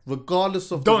 Yeah. Regardless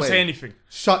of don't say anything.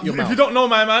 Shut your mouth. If you don't know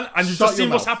my man and you've just seen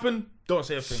what's happened, don't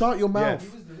say a thing. Shut your mouth.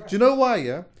 Yeah. Do you know why,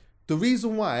 yeah? The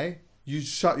reason why you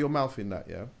shut your mouth in that,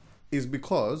 yeah, is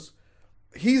because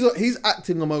he's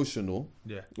acting emotional.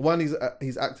 Yeah. One,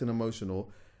 he's acting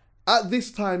emotional. At this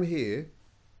time here,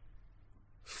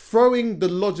 throwing the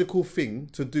logical thing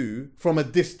to do from a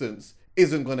distance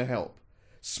isn't going to help.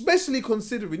 Especially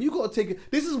considering you got to take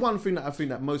it. This is one thing that I think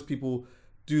that most people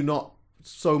do not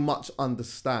so much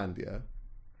understand, yeah,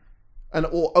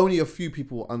 or only a few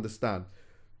people understand.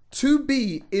 To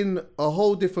be in a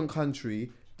whole different country,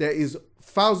 there is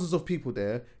thousands of people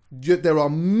there. There are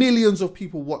millions of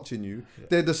people watching you.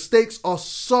 Yeah. The stakes are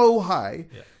so high.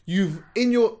 Yeah. You've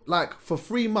for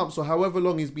 3 months or however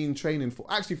long he's been training for.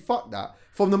 Actually, fuck that.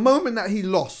 From the moment that he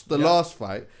lost the last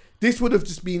fight. This would have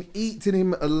just been eating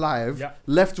him alive,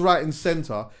 left, right, and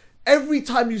centre. Every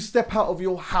time you step out of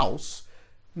your house,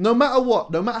 no matter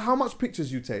what, no matter how much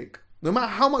pictures you take, no matter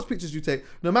how much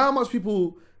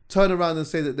people turn around and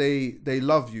say that they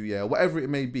love you, whatever it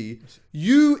may be,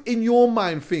 you in your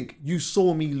mind think, you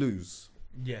saw me lose.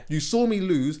 Yeah. You saw me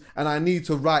lose, and I need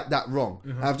to right that wrong.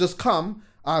 Mm-hmm. I've just come,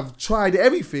 I've tried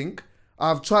everything,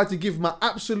 I've tried to give my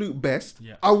absolute best.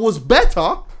 Yeah. I was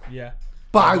better. Yeah.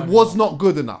 But I was not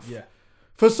good enough. Yeah.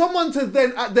 For someone to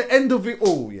then, at the end of it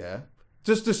all,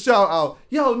 just to shout out,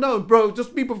 yo, no, bro,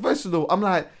 just be professional. I'm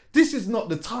like, this is not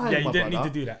the time, you didn't need to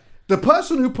do that. The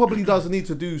person who probably does need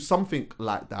to do something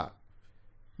like that,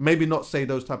 maybe not say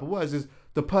those type of words, is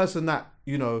the person that,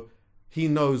 he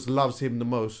knows loves him the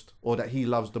most, or that he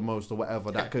loves the most, or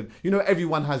whatever. That could,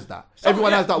 everyone has that.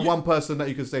 Everyone has that one person that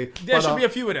you can say. There should be a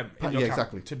few of them in your camp,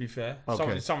 exactly. To be fair.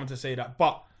 Okay. Someone to say that.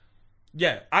 But,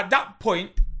 yeah, at that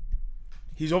point,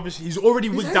 he's already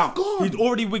wigged out. Gone. He's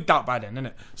already wigged out by then, isn't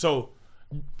it? So,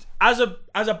 as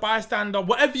a bystander,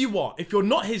 whatever you are, if you're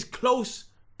not his close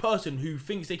person who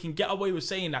thinks they can get away with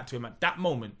saying that to him at that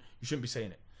moment, you shouldn't be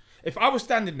saying it. If I was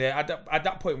standing there at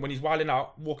that point when he's wilding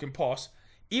out, walking past,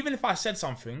 even if I said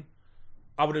something,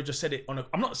 I would have just said it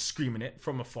I'm not screaming it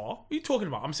from afar. What are you talking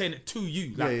about? I'm saying it to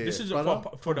you. Like this is for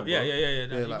the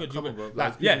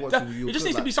It just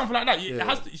needs to be something like that. You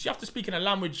have to speak in a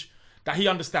language that he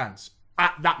understands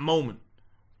at that moment,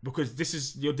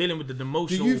 because you're dealing with the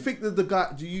emotional. Do you think that the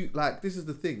guy? This is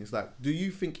the thing. It's like, do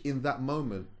you think in that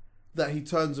moment that he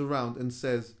turns around and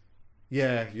says,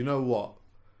 "Yeah, you know what?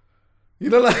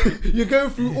 You're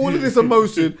going through all of this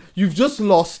emotion. You've just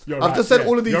lost. I've just said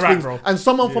all of these things, and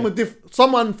someone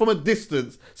from a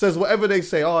distance says whatever they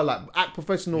say. Oh, like act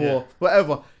professional or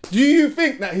whatever. Do you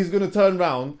think that he's going to turn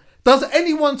around? Does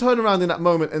anyone turn around in that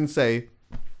moment and say,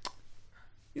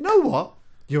 "You know what?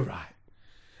 You're right"?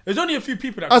 There's only a few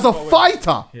people that. As a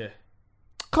fighter,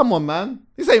 come on, man.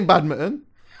 This ain't badminton.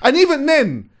 And even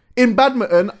then, in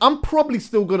badminton, I'm probably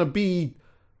still gonna be.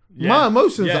 My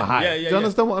emotions are high. Do you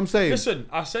understand what I'm saying? Listen,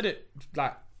 I said it,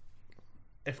 like,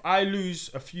 if I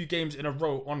lose a few games in a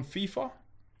row on FIFA...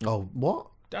 Oh, what?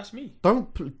 That's me.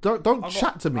 Don't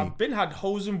chat to me. I've been had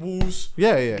holes in walls.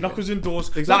 Yeah. Knuckles in doors.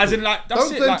 Exactly. That's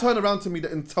don't it. Then turn around to me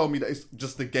and tell me that it's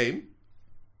just a game.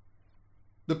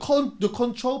 The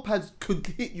control pads could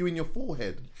hit you in your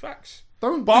forehead. Facts.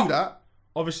 Don't do that.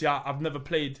 Obviously, I've never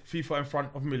played FIFA in front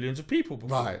of millions of people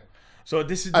before. Right. So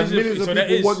this is And this millions is, of so there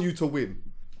people is want you to win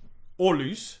or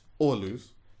lose. or lose.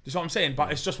 That's what I'm saying.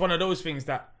 But it's just one of those things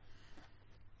that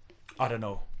I don't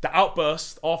know. The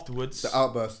outburst afterwards. The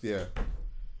outburst, yeah.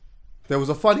 There was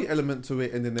a funny element to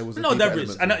it, and then there was a no, deeper there element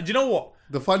is. to And it. do you know what?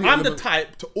 The funny I'm the element-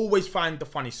 type to always find the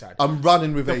funny side. I'm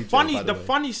running with the AJ. funny, by the the way.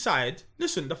 funny side.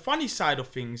 Listen, the funny side of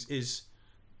things is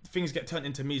things get turned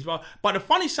into me as well. But the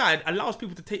funny side allows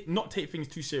people to not take things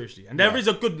too seriously, and there is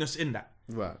a goodness in that.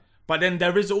 Right. But then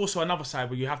there is also another side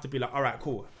where you have to be like, all right,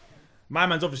 cool. My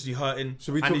man's obviously hurting.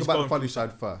 Should we and talk he's about the going funny through side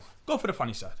something. first? Go for the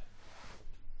funny side.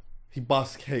 He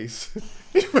bust case.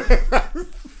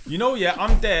 You know, yeah,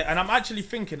 I'm there, and I'm actually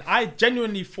thinking. I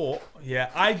genuinely thought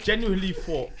that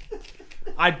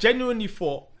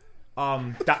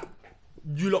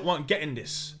you lot weren't getting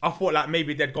this. I thought like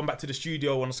maybe they'd gone back to the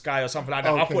studio on Sky or something like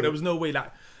that. I Okay. thought there was no way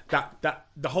that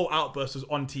the whole outburst was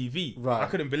on TV. Right. I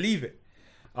couldn't believe it.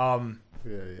 Yeah.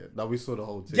 Now we saw the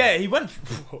whole thing. Yeah, he went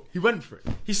for it.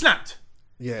 He snapped.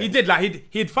 Yeah. He did. Like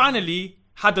he'd finally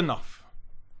had enough.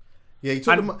 Yeah, he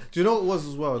took And- the. Do you know what it was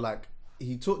as well? Like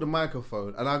he took the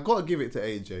microphone, and I gotta give it to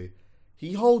AJ.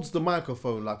 He holds the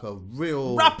microphone like a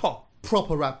real Rapper.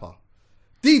 proper rapper,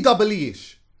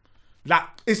 DWE-ish. Like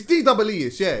It's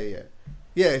DWE-ish.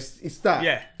 Yeah. It's that.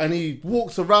 Yeah. And he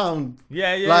walks around.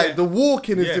 Yeah, Like yeah. the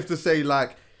walking is Yeah. if to say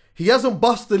like he hasn't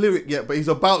bust the lyric yet, but he's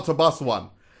about to bust one.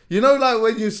 You know, like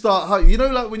when you start. You know,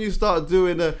 like when you start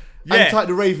doing the anti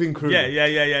the raving crew. Yeah. Yeah.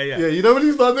 You know when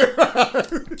you start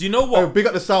doing. Do you know Oh, what? big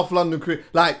up the South London crew.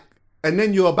 Like, and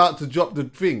then you're about to drop the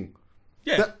thing.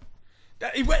 Yeah.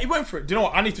 He went for it. Do you know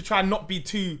what? I need to try and not be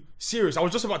too serious. I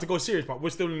was just about to go serious, but we're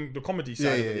still in the comedy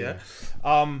side of it, yeah?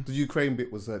 The Ukraine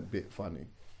bit was a bit funny.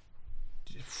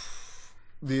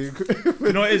 You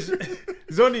know,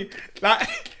 it's only, like,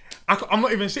 I'm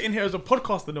not even sitting here as a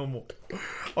podcaster no more.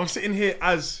 I'm sitting here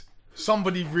as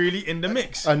somebody really in the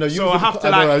mix. I know you. So was I have to,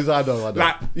 I know.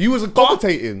 like, You was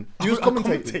commentating. You was I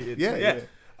commentating. commentated, Yeah. yeah.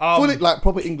 Fully like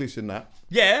proper English in that.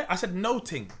 Yeah, I said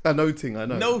noting. Noting, I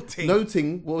know.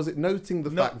 Noting. What was it? Noting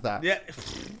the fact that. Yeah.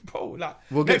 Bro, like,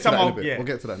 We'll get next to that time in a bit. yeah. We'll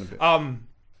get to that in a bit.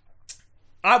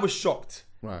 I was shocked.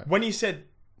 Right. When he said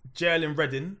Jalen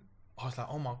Reddin, I was like,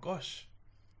 oh my gosh.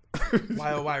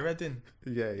 YOY Reddin.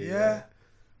 Yeah.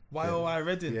 YOY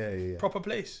Reddin. Yeah. Proper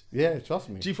place. Yeah, trust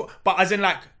me. G4. But as in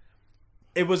like,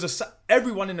 it was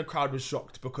everyone in the crowd was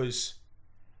shocked because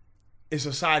it's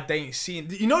a side they ain't seen.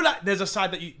 You know, like there's a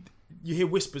side that you hear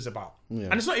whispers about. Yeah.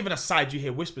 And it's not even a side you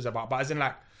hear whispers about, but as in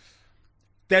like,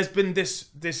 there's been this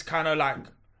kind of like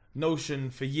notion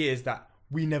for years that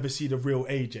we never see the real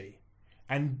AJ.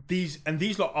 And these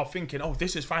lot are thinking, oh,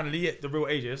 this is finally it, the real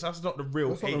AJ. That's not the real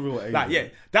That's not the real AJ. Like, yeah,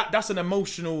 that's an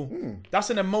emotional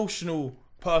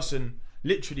person,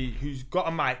 literally, who's got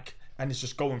a mic and is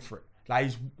just going for it.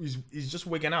 Like he's just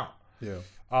wigging out. Yeah.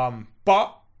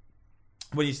 But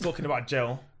when he's talking about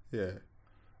jail, Yeah.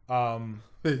 when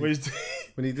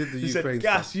When he did the he Ukraine said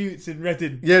gas stuff. youths in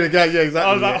Reading. Yeah, the guy. Yeah, exactly.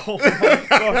 I was like, oh my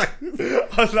god.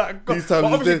 I was like, God. These But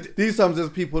times, obviously- these times there's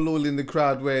people all in the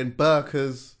crowd wearing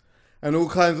burqas and all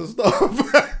kinds of stuff.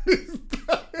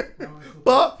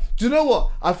 But do you know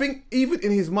what? I think even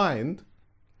in his mind,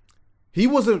 he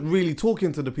wasn't really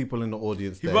talking to the people in the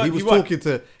audience. There. weren't- He was he weren't. talking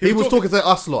to. He He was was talking to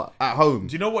us lot at home.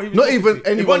 Do you know what he was Not talking even to? He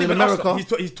anyone wasn't in even us lot.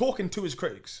 America. He's talking to his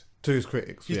critics. To his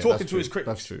critics. He's Yeah, talking that's to his true. critics.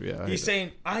 That's true. Yeah. I He's hear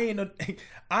saying,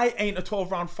 I ain't a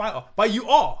 12-round fighter. But you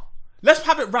are. Let's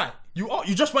have it right. You are.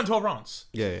 You just went 12 rounds.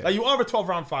 Yeah. Like, you are a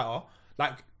 12-round fighter.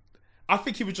 Like, I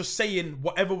think he was just saying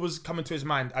whatever was coming to his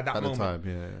mind at that at the moment.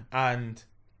 time. Yeah. And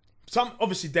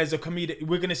obviously there's a comedic.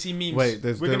 We're gonna see memes. Wait,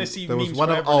 we're gonna see there was memes one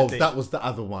of. forever and a Oh, day. that was the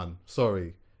other one.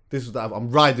 Sorry, this was the. I'm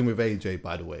riding with AJ,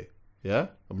 by the way. Yeah,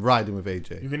 I'm riding with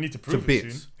AJ. You're gonna need to to prove it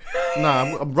bits. soon. No,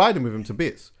 I'm riding with him to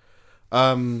bits.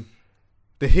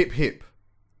 The hip.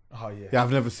 Oh yeah. Yeah,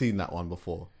 I've never seen that one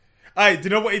before. Hey, do you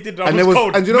know what he did? That And was there was-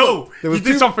 cold. and you know no, what? There was he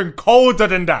did two- something colder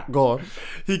than that. Go on.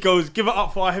 He goes, "Give it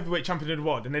up for our heavyweight champion of the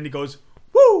world," and then he goes,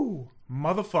 "Woo,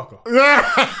 motherfucker!"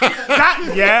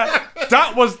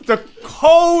 that was the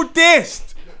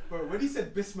coldest. Bro, when he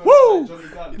said Bismarck, Woo! Johnny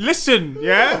Gunn. Listen,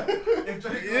 yeah. If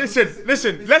Johnny Gunn was-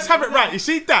 Listen. Let's have it right. You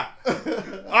see that?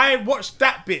 I watched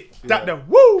that bit. That the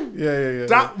woo. Yeah.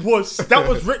 That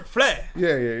was Ric Flair.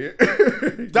 Yeah.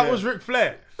 That was Ric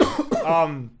Flair.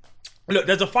 Look,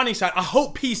 there's a funny side. I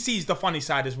hope he sees the funny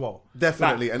side as well.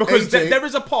 Definitely. Like, And because AJ there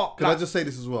is a part. Can like, I just say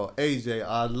this as well? AJ,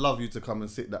 I'd love you to come and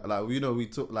sit down. Like, you know, we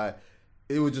took, like,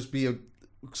 it would just be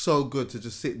so good to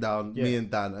just sit down, me Yeah. and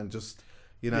Dan, and just,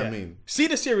 you know what I mean? See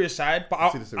the serious side,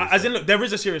 but See the serious as in, side. look, there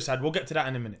is a serious side. We'll get to that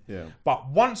in a minute. Yeah. But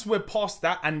once we're past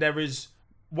that and there is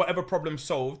whatever problem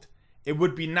solved, it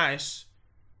would be nice,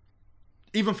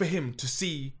 even for him, to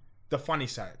see the funny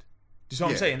side. Do you see what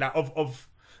I'm Yeah. saying? Like of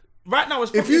right now,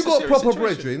 it's If you it's a got serious proper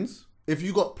situation. brethrens,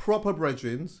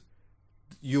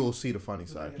 you'll see the funny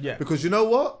side. Yeah. Because you know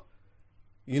what?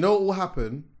 You know what will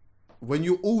happen when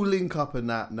you all link up and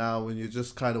that now, and you're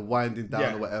just kind of winding down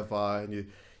Yeah. or whatever, and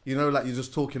you know, like you're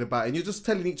just talking about it, and you're just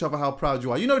telling each other how proud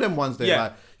you are. You know them ones there, Yeah.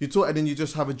 like you talk, and then you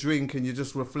just have a drink and you're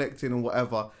just reflecting and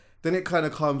whatever. Then it kind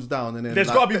of calms down, and then There's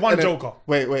like, gotta be one and then- joker.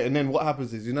 Wait, and then what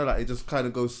happens is, you know, like it just kind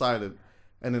of goes silent,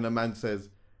 and then a man says,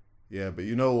 "Yeah, but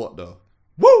you know what though."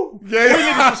 Woo! Yeah, All you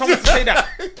yeah. need is for someone to say that.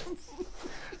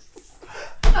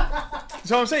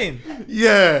 You know what I'm saying?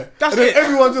 Yeah, That's and then it.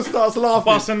 everyone just starts laughing,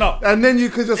 Busting up. and then you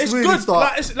can just It's really good.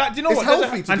 start. Like, it's like, do you know it's what? There's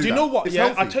healthy to and do do you that. know what? It's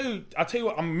Yeah, healthy. I tell you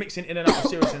what. I'm mixing in and out of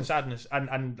serious and sadness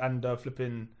and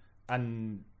flipping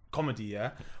and comedy.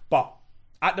 Yeah, but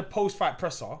at the post-fight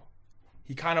presser,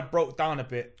 he kind of broke down a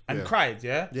bit and Yeah. cried.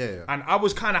 Yeah, Yeah. And I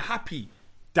was kind of happy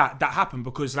that happened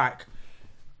because like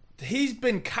he's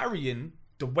been carrying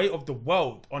the weight of the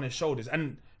world on his shoulders,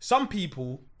 and some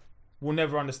people will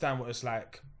never understand what it's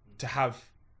like to have.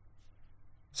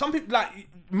 Some people, like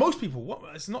most people,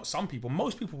 it's not some people.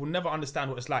 Most people will never understand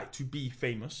what it's like to be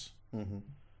famous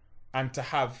and to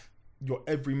have your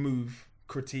every move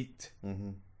critiqued,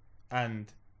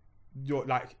 and you're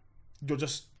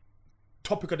just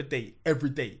topic of the day every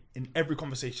day in every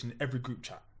conversation, every group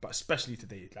chat, but especially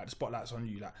today, like the spotlight's on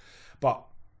you. Like, but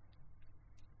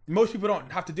most people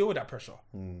don't have to deal with that pressure,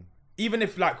 even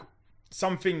if like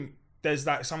there's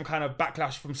like some kind of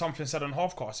backlash from something said on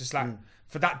Halfcast. It's like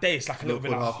for that day, it's like a little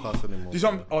bit like Half-Cast anymore. do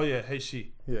something. Oh yeah, hey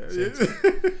she. Yeah,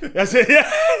 That's it.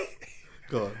 Yeah.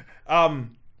 go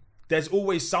on. There's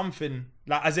always something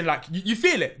like, as in like you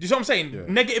feel it. Do you see what I'm saying? Yeah.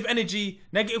 Negative energy,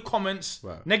 negative comments,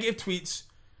 Right. negative tweets.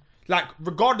 Like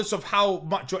regardless of how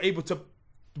much you're able to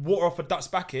water off a duck's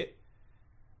bucket,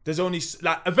 there's only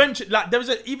like eventually like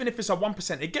even if it's a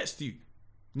 1%, it gets to you.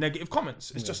 Negative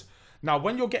comments. It's just now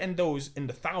when you're getting those in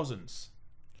the thousands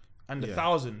and the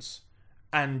thousands,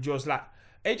 and you're just like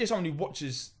AJ, someone who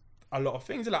watches a lot of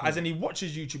things, like as in he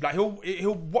watches YouTube, like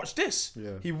he'll watch this.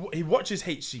 Yeah. He watches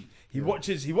HC. He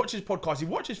watches podcasts. He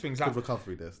watches things like Good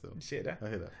recovery there still. see it there. I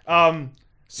hear that.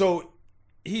 So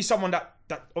he's someone that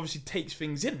obviously takes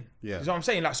things in. Yeah. You know what I'm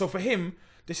saying? Like, so for him,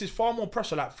 this is far more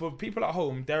pressure. Like for people at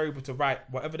home, they're able to write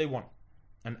whatever they want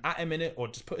and at him in it or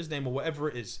just put his name or whatever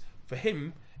it is. For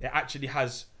him, it actually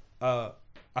has a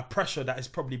pressure that is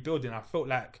probably building. I felt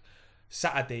like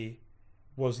Saturday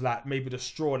was like maybe the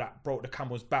straw that broke the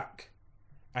camel's back,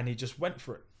 and he just went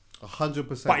for it.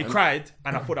 100%. But he cried,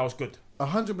 and I thought that was good.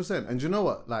 100%. And you know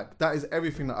what? Like that is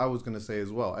everything that I was gonna say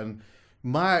as well. And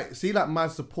my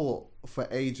support for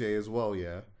AJ as well,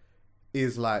 yeah,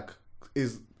 is an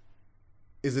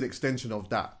extension of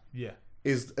that. Yeah.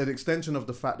 Is an extension of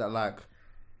the fact that like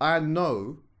I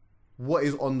know what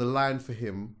is on the line for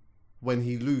him when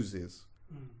he loses.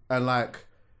 And like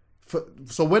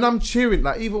so when I'm cheering,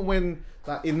 like even when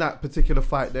like in that particular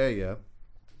fight there, yeah,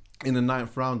 in the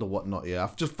 9th round or whatnot, yeah,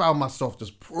 I've just found myself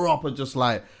just proper just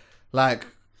like I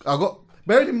got,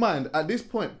 bearing in mind at this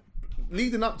point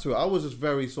leading up to it, I was just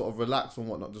very sort of relaxed and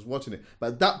whatnot, just watching it.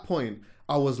 But at that point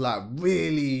I was like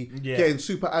really getting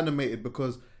super animated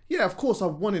because yeah, of course I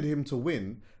wanted him to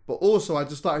win, but also I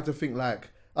just started to think like,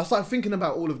 I started thinking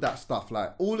about all of that stuff,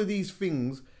 like all of these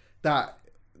things that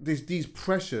these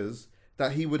pressures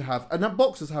that he would have, and that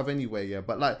boxers have anyway, yeah,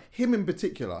 but like him in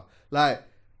particular, like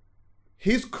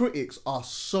his critics are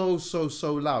so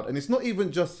loud, and it's not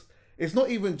even just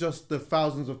the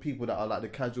thousands of people that are like the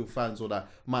casual fans or that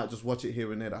might just watch it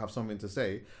here and there that have something to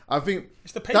say. I think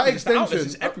It's the papers, it's the outlets,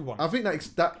 it's everyone. I think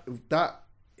that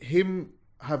him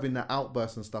having that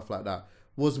outburst and stuff like that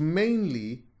was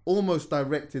mainly almost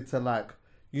directed to like,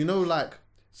 you know, like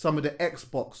some of the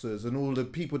ex-boxers and all the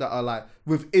people that are like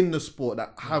within the sport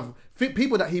that have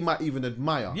people that he might even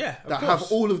admire, that have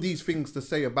all of these things to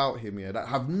say about him, yeah, that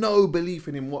have no belief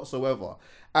in him whatsoever.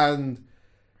 And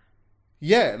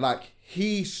yeah, like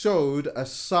he showed a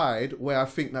side where I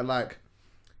think that like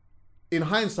in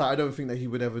hindsight I don't think that he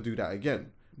would ever do that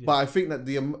again. But I think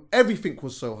that everything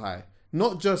was so high,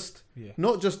 not just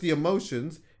the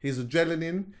emotions, his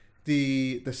adrenaline,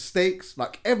 the stakes,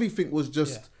 like everything was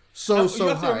just so you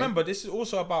have high. to remember, this is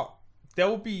also about, there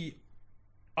will be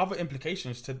other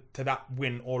implications to that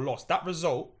win or loss. That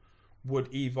result would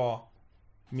either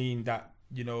mean that,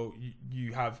 you know,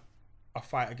 you have a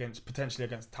fight potentially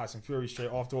against Tyson Fury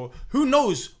straight after, or who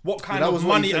knows what kind of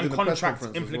money and contract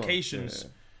implications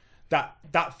that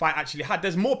fight actually had.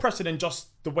 There's more pressure than just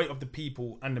the weight of the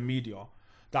people and the media.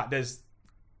 That there's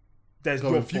there's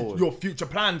Going your forward. your future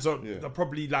plans are Yeah.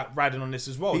 probably like riding on this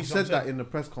as well. He You know what said I'm saying? that in the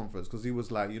press conference because he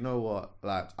was like, you know what,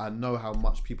 like I know how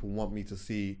much people want me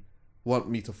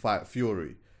to fight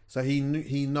Fury. So he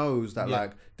knows that Yeah.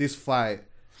 like this fight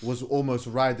was almost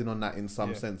riding on that in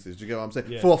some Yeah. senses. Do you get what I'm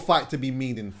saying? Yeah. For a fight to be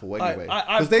meaningful anyway,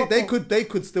 because they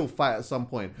could still fight at some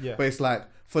point. Yeah. But it's like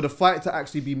for the fight to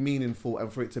actually be meaningful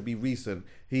and for it to be recent,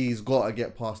 he's got to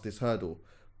get past this hurdle.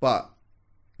 But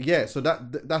yeah, so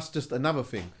that's just another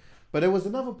thing. But there was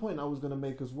another point I was going to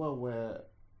make as well where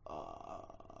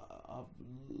I've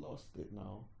lost it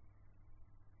now.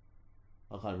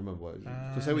 I can't remember what it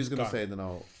was. Just say what he's going to say and then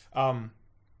I'll...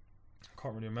 I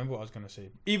can't really remember what I was going to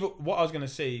say. Either what I was going to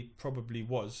say probably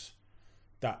was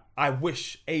that I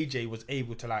wish AJ was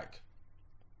able to like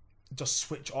just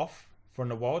switch off from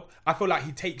the world. I feel like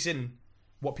he takes in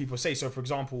what people say. So, for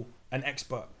example, an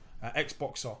expert, an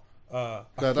ex-boxer, a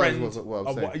That friend. was what I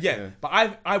was saying. Yeah,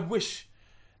 but I wish,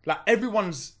 like,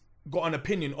 everyone's got an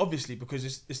opinion, obviously, because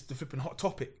it's the flipping hot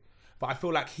topic. But I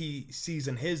feel like he sees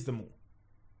and hears them all.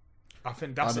 I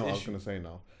think that's I know an what I was issue. going to say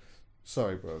now.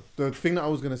 Sorry, bro. The thing that I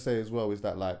was going to say as well is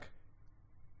that, like,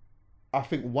 I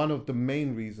think one of the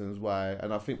main reasons why,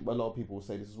 and I think a lot of people will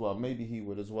say this as well, maybe he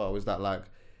would as well, is that, like,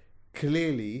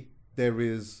 clearly there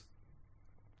is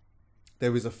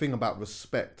a thing about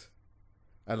respect.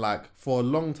 And, like, for a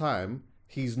long time,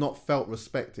 he's not felt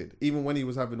respected, even when he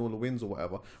was having all the wins or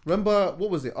whatever. Remember, what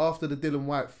was it, after the Dylan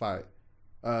White fight?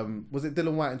 Was it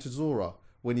Dylan White and Chisora?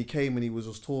 When he came and he was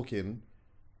just talking,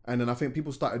 and then I think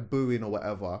people started booing or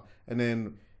whatever. And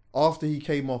then after he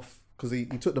came off, because he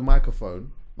took the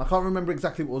microphone, I can't remember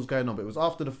exactly what was going on, but it was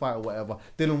after the fight or whatever.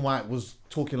 Dylan White was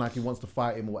talking like he wants to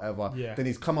fight him or whatever. Yeah. Then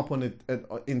he's come up on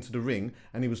into the ring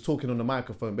and he was talking on the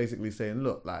microphone, basically saying,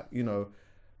 look, like, you know,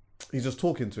 he's just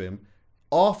talking to him.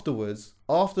 Afterwards,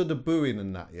 after the booing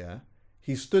and that, yeah,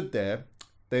 he stood there.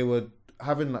 They were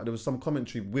having, like, there was some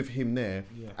commentary with him there,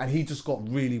 and he just got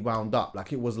really wound up.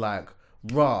 Like, it was like,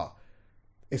 rah.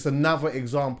 It's another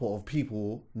example of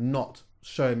people not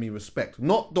showing me respect.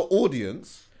 Not the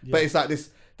audience, but it's like this,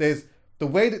 there's the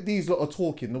way that these lot are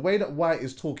talking, the way that White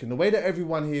is talking, the way that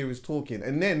everyone here is talking.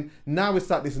 And then now it's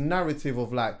like this narrative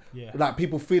of like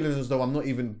people feeling as though I'm not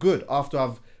even good after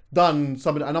I've done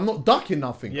something, and I'm not ducking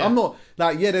nothing. I'm not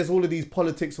like, there's all of these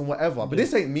politics and whatever, but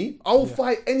this ain't me. I'll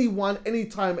fight anyone,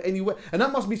 anytime, anywhere. And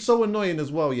that must be so annoying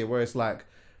as well, where it's like,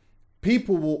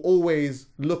 people will always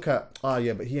look at,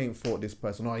 but he ain't fought this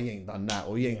person, or he ain't done that,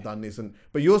 or he ain't done this.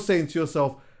 But you're saying to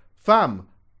yourself, fam,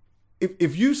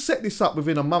 if you set this up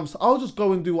within a month, I'll just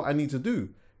go and do what I need to do.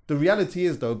 The reality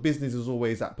is, though, business is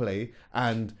always at play,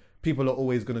 and people are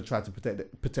always going to try to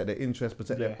protect their interests,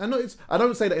 their... I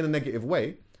don't say that in a negative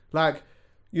way. Like,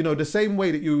 you know, the same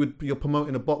way that you're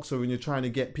promoting a boxer and you're trying to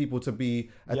get people to be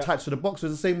attached to the boxer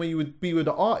is the same way you would be with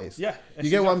the artist. Yeah, you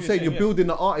get what I'm saying? You're building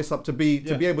the artist up to be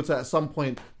able to at some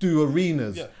point do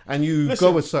arenas and you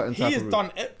go a certain type of route.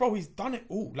 Done it, bro. He's done it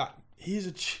all. Like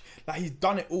he's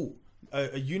done it all.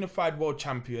 A unified world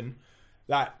champion.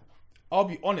 Like, I'll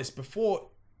be honest. Before,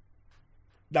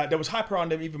 like, there was hype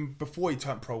around him even before he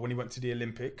turned pro when he went to the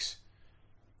Olympics.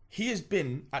 He has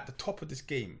been at the top of this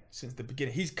game since the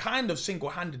beginning. He's kind of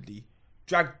single-handedly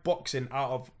dragged boxing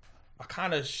out of a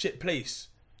kind of shit place.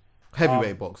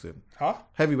 Heavyweight boxing. Huh?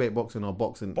 Heavyweight boxing or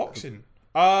boxing? Boxing.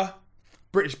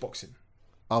 British boxing.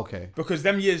 Okay. Because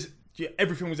them years,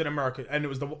 everything was in America, and it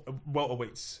was the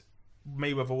welterweights,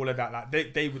 Mayweather, all of that. Like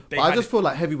they I just feel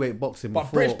like heavyweight boxing. But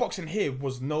before... British boxing here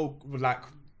was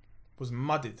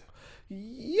mudded.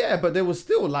 Yeah, but there was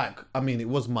still like, I mean, it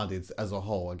was mudded as a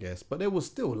whole, I guess, but there was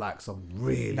still like some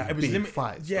really big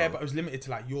fights. Yeah, bro. but it was limited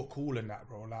to like York Hall and that,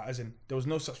 bro. Like, as in, there was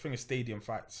no such thing as stadium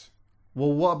fights.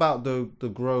 Well, what about the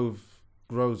Groves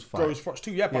fight? Groves fought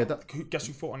too, guess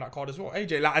who fought on that card as well?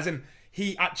 AJ. Like, as in,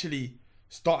 he actually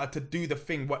started to do the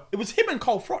thing. It was him and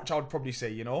Carl Froch, I would probably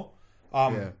say, you know?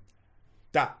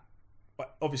 That,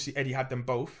 obviously, Eddie had them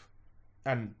both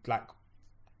and like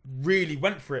really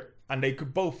went for it. And they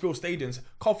could both fill stadiums.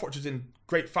 Carl Froch was in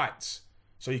great fights,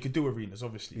 so you could do arenas,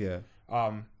 obviously. Yeah.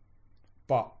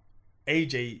 But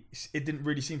AJ, it didn't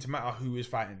really seem to matter who he was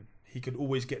fighting. He could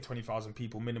always get 20,000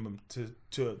 people minimum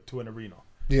to an arena.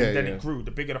 Yeah. And then it grew.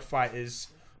 The bigger the fight is,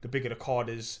 the bigger the card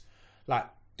is. Like,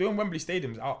 doing Wembley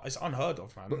stadiums, it's unheard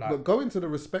of, man. But going to the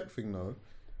respect thing though,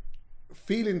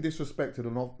 feeling disrespected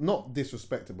or not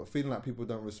disrespected, but feeling like people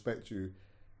don't respect you.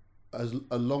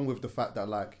 Along with the fact that,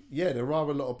 like, there are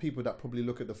a lot of people that probably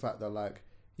look at the fact that, like,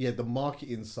 the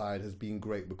marketing side has been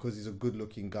great because he's a good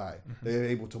looking guy. Mm-hmm. They're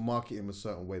able to market him a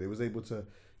certain way. They was able to,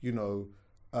 you know,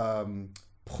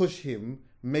 push him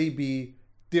maybe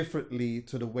differently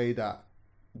to the way that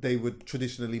they would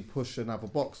traditionally push another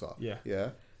boxer. Yeah. Yeah.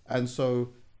 And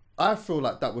so I feel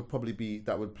like that would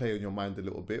play on your mind a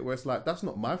little bit, where it's like, that's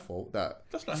not my fault that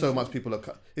That's not so his much people are,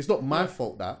 it's not my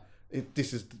fault that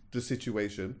this is the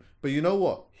situation. But you know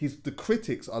what? The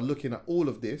critics are looking at all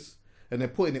of this and they're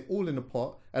putting it all in a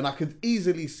pot, and I could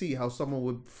easily see how someone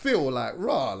would feel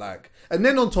like, and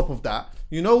then on top of that,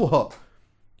 you know what?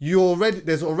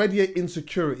 There's already an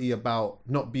insecurity about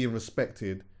not being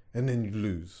respected, and then you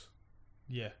lose.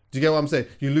 Yeah. Do you get what I'm saying?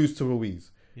 You lose to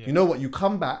Ruiz. Yeah. You know what? You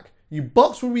come back, you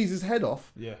box Ruiz's head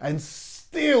off, Yeah. and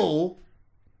still,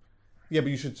 but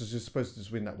you're supposed to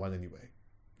just win that one anyway.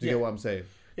 Do you get what I'm saying?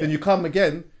 Yeah. Then you come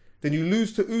again, then you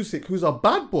lose to Usyk, who's a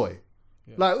bad boy.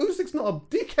 Yeah. Like, Usyk's not a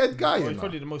dickhead guy. Well, he's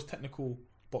probably the most technical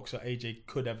boxer AJ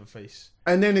could ever face.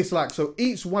 And then it's like, so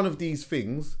each one of these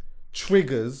things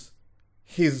triggers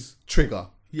his trigger.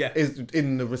 Yeah. Is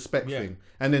in the respect Yeah. thing.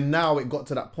 And then now it got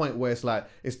to that point where it's like,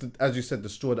 as you said, the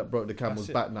straw that broke the camel's That's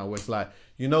it. back now, where it's like,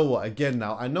 you know what, again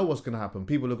now, I know what's going to happen.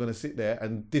 People are going to sit there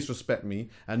and disrespect me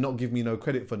and not give me no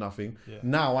credit for nothing. Yeah.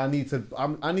 Now I need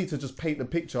to just paint the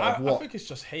picture of I what... think it's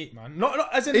just hate, man. Not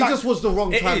as in It like, just was the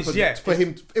wrong it time is, for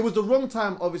him. It was the wrong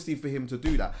time, obviously, for him to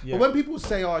do that. Yeah. But when people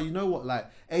say, "Oh, you know what? Like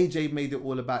AJ made it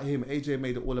all about him. AJ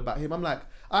made it all about him," I'm like,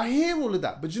 I hear all of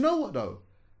that, but you know what though?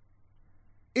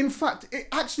 In fact, it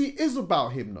actually is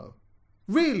about him, though.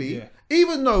 Really, Yeah.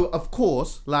 even though, of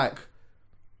course, like,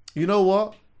 you know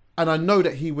what? And I know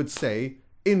that he would say,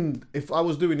 if I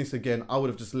was doing this again, I would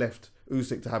have just left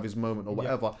Usyk to have his moment or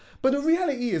whatever. But the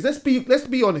reality is, let's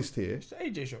be honest here. It's the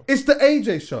AJ show. It's the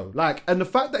AJ show. Like, and the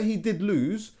fact that he did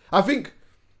lose, I think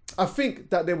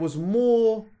that there was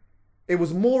more. It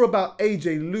was more about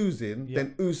AJ losing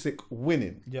than Usyk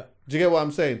winning. Yeah. Do you get what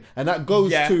I'm saying? And that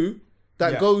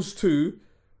goes to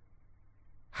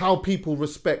how people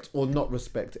respect or not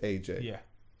respect AJ. Yeah.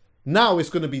 Now it's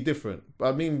going to be different.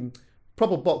 I mean,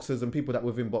 proper boxers and people that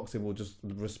within boxing will just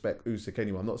respect Usyk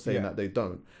anyway. I'm not saying that they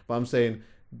don't, but I'm saying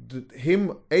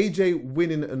AJ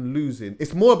winning and losing.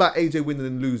 It's more about AJ winning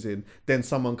and losing than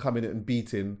someone coming in and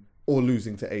beating or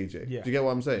losing to AJ. Yeah. Do you get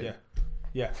what I'm saying? Yeah.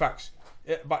 Yeah, facts.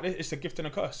 But it's a gift and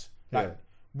a curse. Like,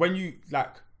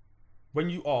 Yeah. when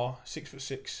you are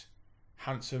 6'6",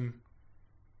 handsome,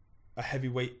 a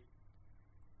heavyweight,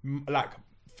 like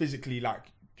physically, like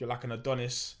you're like an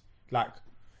Adonis, like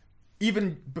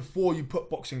even before you put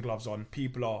boxing gloves on,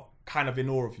 people are kind of in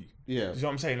awe of you. Yeah. Do you know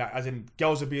what I'm saying? Like, as in,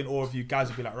 girls will be in awe of you, guys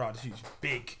will be like, right, this dude's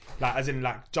big. Like, as in,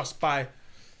 like, just by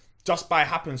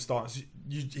happenstance,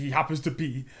 he happens to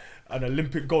be an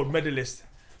Olympic gold medalist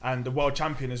and the world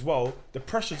champion as well. The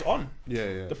pressure's on.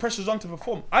 Yeah. The pressure's on to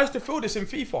perform. I used to feel this in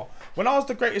FIFA. When I was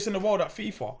the greatest in the world at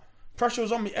FIFA, pressure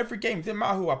was on me every game. Didn't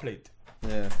matter who I played.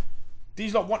 Yeah.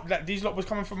 These lot was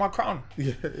coming from my crown.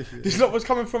 Yeah. These lot was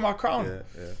coming from my crown.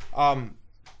 Yeah.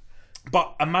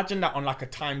 But imagine that on like a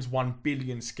times 1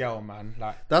 billion scale, man.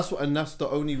 Like, That's the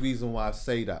only reason why I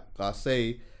say that. I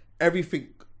say everything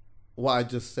what I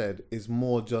just said is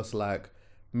more just like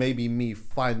maybe me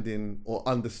finding or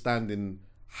understanding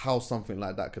how something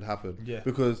like that could happen. Yeah.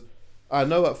 Because I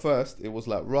know at first it was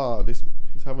like,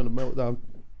 he's having a meltdown,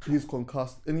 he's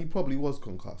concussed, and he probably was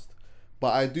concussed.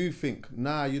 But I do think,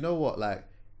 you know what? Like,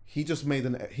 he just made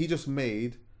an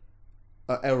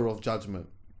error of judgment.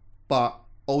 But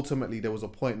ultimately, there was a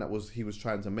point he was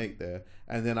trying to make there.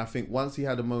 And then I think once he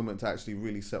had a moment to actually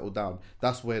really settle down,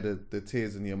 that's where the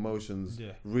tears and the emotions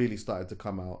really started to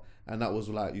come out. And that was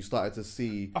like, you started to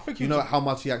see, how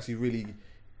much he actually really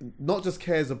not just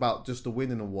cares about just the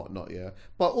winning and whatnot,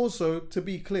 but also, to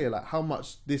be clear, like how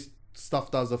much this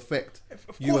stuff does affect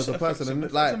you as a person.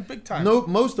 And like, big time. no,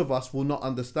 most of us will not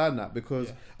understand that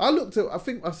because I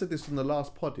think I said this in the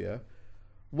last pod,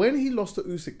 when he lost to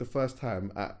Usyk the first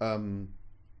time at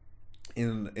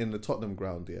in the Tottenham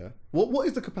ground, what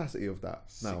is the capacity of that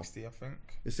now? 60, I think.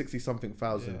 It's 60 something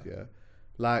thousand,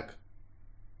 Like,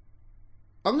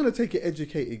 I'm gonna take an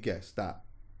educated guess that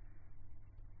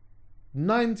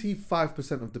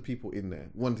 95% of the people in there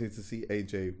wanted to see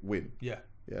AJ win. Yeah,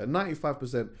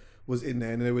 95% was in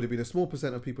there, and there would have been a small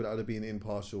percent of people that would have been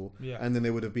impartial, and then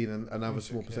there would have been another Usyk,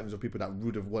 small percentage of people that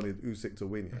would have wanted Usyk to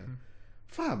win.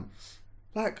 Fam,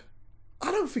 like,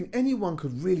 I don't think anyone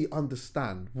could really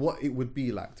understand what it would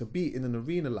be like to be in an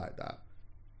arena like that,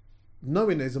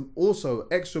 knowing there's also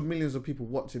extra millions of people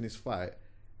watching this fight,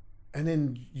 and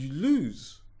then you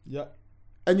lose. Yeah.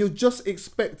 And you're just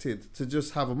expected to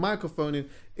just have a microphone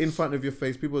in front of your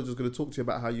face. People are just going to talk to you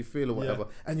about how you feel or whatever.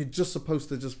 And you're just supposed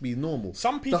to just be normal.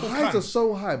 Some people the highs are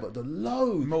so high, but the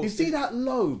low. You see that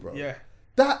low, bro? Yeah.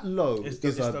 That low is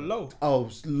the low.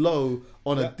 Oh, low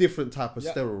on a different type of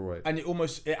steroid. And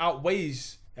it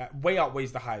outweighs way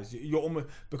outweighs the highs. You're almost,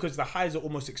 because the highs are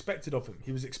almost expected of him.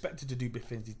 He was expected to do big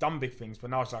things. He's done big things, but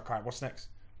now it's like, all right, what's next?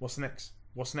 What's next?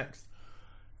 What's next?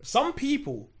 Some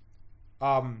people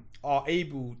are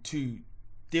able to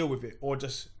deal with it or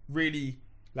just really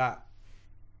like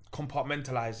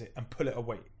compartmentalize it and pull it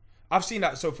away. I've seen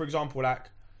that. So for example, like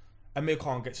Amir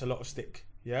Khan gets a lot of stick,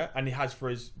 yeah, and he has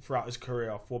throughout his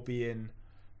career for being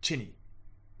chinny.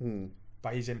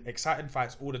 But he's in exciting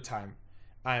fights all the time,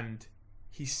 and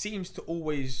he seems to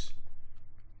always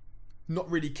not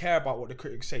really care about what the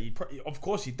critics say. Of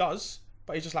course he does,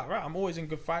 but he's just like, right, I'm always in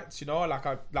good fights, you know, like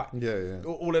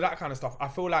all of that kind of stuff. I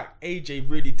feel like AJ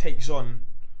really takes on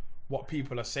what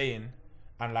people are saying,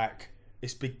 and like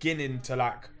it's beginning to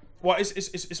like, well,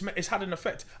 it's had an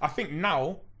effect. I think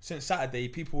now since Saturday,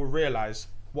 people will realize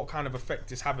what kind of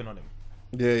effect it's having on him.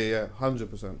 Yeah,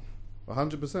 100%.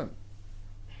 100%.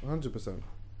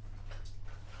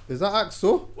 Is that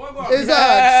Axel? Is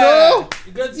that Axel?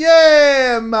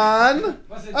 Yeah, man.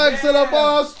 Axel a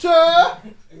boss chair.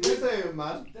 You say,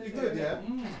 man. You good,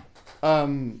 yeah?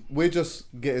 We're just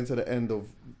getting to the end of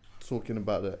talking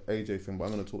about the AJ thing, but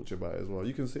I'm going to talk to you about it as well.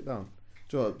 You can sit down.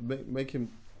 Joe, make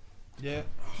him. Yeah.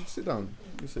 Just sit down.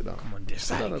 You sit down. Come on, this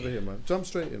side. Sit down over here, man. Jump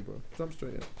straight in, bro. Jump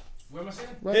straight in. Where am I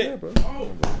sitting? Right there, bro.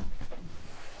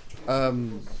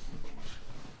 Oh.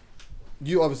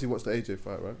 You obviously watched the AJ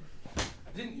fight, right?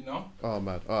 I didn't, you know. Oh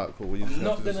man, all right, cool. Well, you just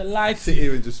not gonna lie to sit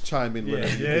here and just chime in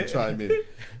whenever you can chime in.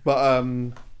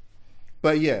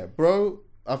 But yeah, bro.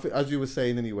 I think as you were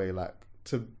saying anyway, like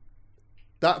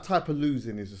that type of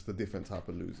losing is just a different type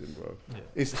of losing, bro. Yeah.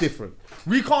 It's different.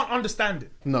 We can't understand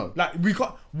it. No, like we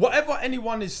can't. Whatever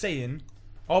anyone is saying,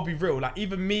 I'll be real. Like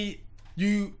even me,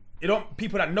 you don't.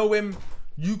 People that know him.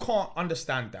 You can't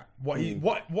understand that. What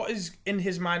is in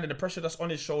his mind and the pressure that's on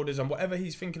his shoulders and whatever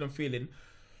he's thinking and feeling,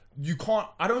 you can't.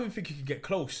 I don't even think you could get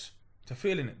close to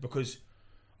feeling it, because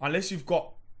unless you've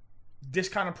got this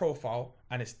kind of profile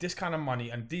and it's this kind of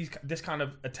money and this kind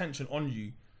of attention on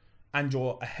you, and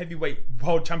you're a heavyweight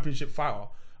world championship fighter,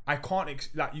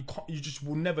 you just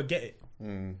will never get it.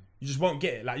 You just won't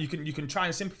get it. Like you can try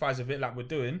and sympathize with it like we're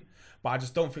doing, but I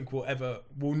just don't think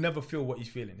we'll never feel what he's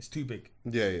feeling. It's too big.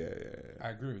 Yeah. I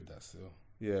agree with that still.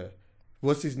 Yeah.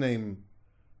 What's his name?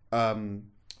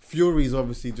 Fury's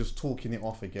obviously just talking it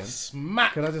off again.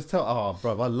 Smack. Can I just tell? Oh,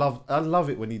 bro, I love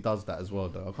it when he does that as well,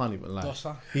 though. I can't even lie.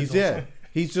 Dosa.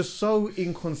 He's just so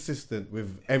inconsistent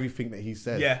with everything that he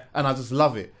says. Yeah. And I just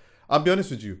love it. I'll be honest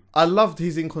with you. I loved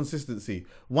his inconsistency.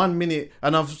 1 minute,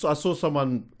 and I saw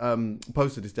someone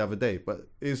posted this the other day, but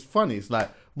it's funny. It's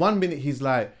like 1 minute he's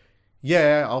like,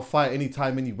 yeah, I'll fight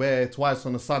anytime, anywhere, twice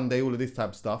on a Sunday, all of this type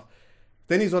of stuff.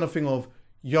 Then he's on a thing of,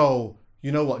 yo,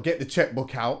 you know what, get the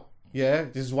checkbook out. Yeah,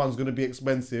 this one's going to be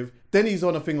expensive. Then he's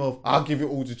on a thing of, I'll give it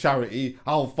all to charity.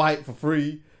 I'll fight for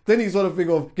free. Then he's on a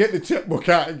thing of, get the checkbook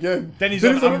out again. Then he's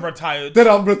on, I'm retired. Then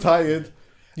I'm retired.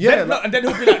 Yeah, and then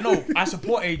he'll be like, "No, I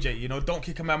support AJ. You know, don't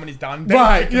kick him out when he's down." Then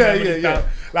right? Yeah.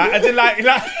 Like, as in, like,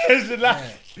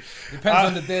 depends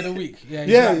on the day of the week.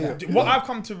 What I've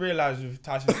come to realize with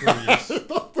Tyson Fury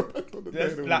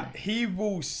is, like, he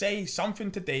will say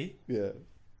something today,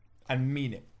 and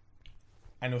mean it,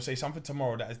 and he'll say something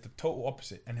tomorrow that is the total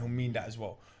opposite, and he'll mean that as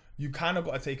well. You kind of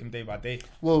got to take him day by day.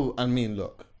 Well, I mean,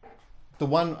 look,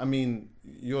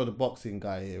 you're the boxing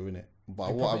guy here, innit?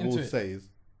 But what I will say is.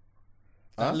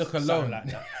 That look alone. Like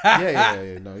that.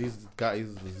 Yeah. No, he's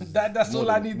that's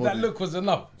all I need. That look was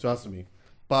enough. Trust me.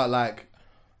 But like,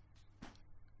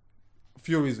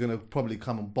 Fury's gonna probably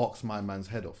come and box my man's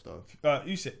head off, though.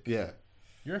 Usyk. Yeah.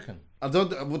 You reckon?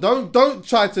 Don't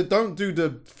try to do the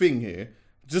thing here.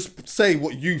 Just say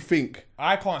what you think.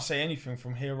 I can't say anything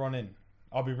from here on in.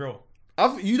 I'll be real.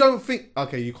 You don't think?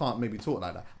 Okay, you can't maybe talk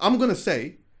like that. I'm gonna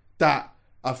say that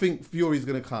I think Fury's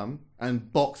gonna come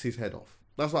and box his head off.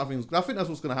 That's what I think. I think that's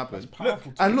what's going to happen. That's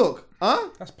powerful.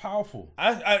 That's powerful.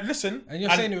 Listen. And you're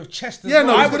saying it with chest as well. Yeah,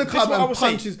 no, he's going to come and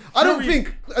punch his... I don't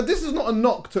think... this is not a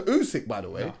knock to Usyk, by the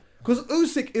way. Because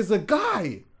Usyk is a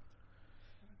guy.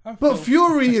 But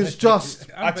Fury is just...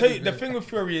 I tell you, the thing with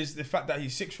Fury is the fact that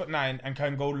he's 6'9" and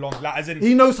can go long. Like, as in...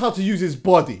 He knows how to use his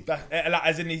body. Like,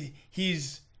 as in,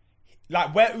 he's...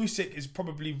 Like, where Usyk is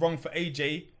probably wrong for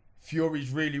AJ... Fury's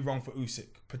really wrong for Usyk,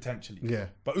 potentially. Yeah.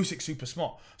 But Usyk's super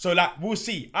smart. So, like, we'll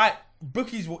see.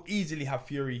 Bookies will easily have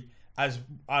Fury as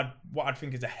what I'd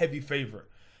think is a heavy favourite.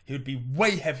 He would be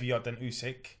way heavier than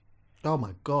Usyk. Oh, my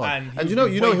God. And you know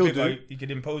he'll do? He could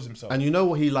impose himself. And you know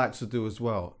what he likes to do as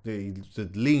well? The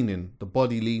leaning, the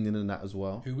body leaning and that as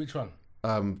well. Who? Which one?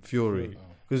 Fury.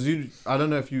 Because I don't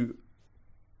know if you...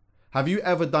 Have you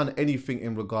ever done anything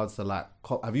in regards to, like...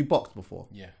 Have you boxed before?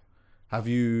 Yeah. Have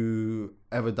you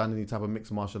ever done any type of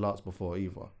mixed martial arts before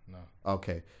either? No.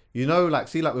 Okay. You know, like,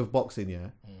 see, like with boxing, yeah?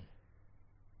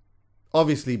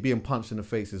 Obviously, being punched in the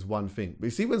face is one thing. But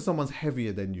you see when someone's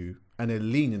heavier than you and they're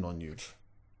leaning on you,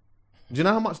 do you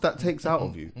know how much that takes out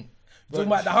of you? Talking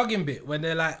about the hugging bit when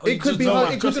they're like, It could be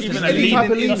hard. It could just even be a any lean.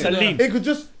 type of leaning. Just a lean. It could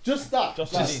just that.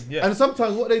 Just Like, lean, yeah. And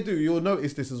sometimes what they do, you'll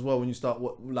notice this as well when you start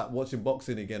like watching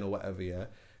boxing again or whatever. Yeah.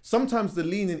 Sometimes the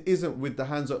leaning isn't with the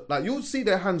hands up. Like you'll see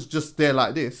their hands just there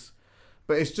like this,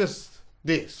 but it's just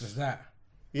this. Just that.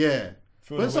 Yeah.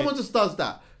 Feel When the someone weight. just does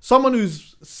that, someone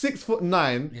who's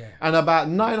 6'9" Yeah. and about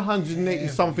 980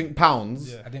 something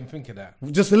pounds, I didn't think of that.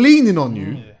 just leaning on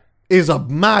you Yeah. is a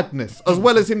madness, as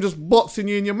well as him just boxing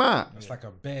you in your mouth. It's like a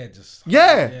bear just.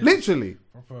 Yeah, literally.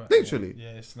 proper- Literally.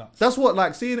 Yeah, it's nuts. That's what,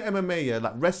 like, seeing MMA, yeah,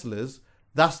 like wrestlers,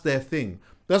 that's their thing.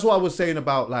 That's what I was saying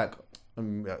about, like,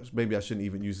 maybe I shouldn't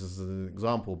even use this as an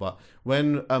example, but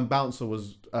when Bouncer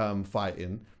was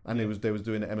fighting and they was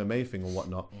doing the MMA thing or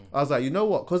whatnot, I was like, you know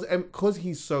what? Because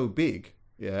he's so big,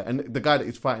 yeah, and the guy that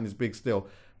he's fighting is big still,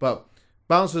 but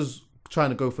Bouncer's trying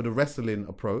to go for the wrestling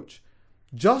approach.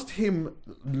 Just him,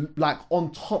 like,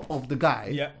 on top of the guy.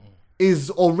 Yeah. Is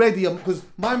already because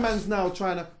my man's now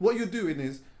trying to. What you're doing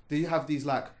is that you have these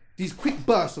quick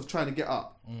bursts of trying to get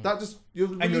up. That just you're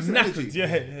And you're releasing knackered.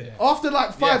 energy. Yeah. After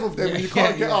like 5 of them, Yeah, when you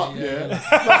can't yeah, get up.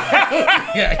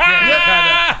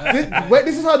 Yeah.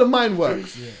 This is how the mind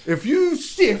works. If you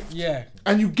shift Yeah.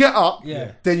 and you get up,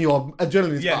 Yeah. then your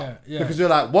adrenaline's Yeah. up Yeah. because you're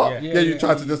like, what? Yeah. Yeah, you Yeah.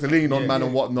 try to just lean on man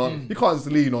and whatnot. You can't just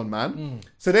lean on man.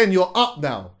 So then you're up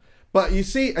now. But you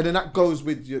see, and then that goes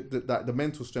with the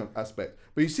mental strength aspect.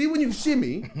 But you see, when you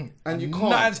shimmy and you can't,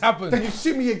 Nothing's happened. then you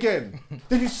shimmy again.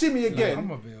 Then you shimmy again.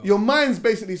 I'm a bit- Your mind's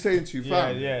basically saying to you, Yeah,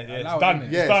 fam, yeah. It's Allow it, done. innit?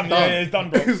 It's yeah, done. it's Yeah, done. yeah, it's done,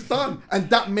 bro. It's done. And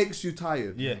that makes you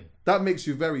tired. Yeah. That makes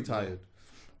you very tired.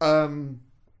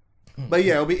 But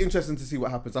yeah, it'll be interesting to see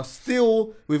what happens. I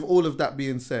still, with all of that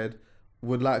being said,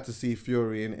 would like to see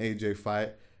Fury and AJ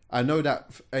fight. I know that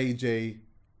AJ,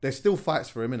 there's still fights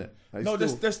for him, innit? Like, No,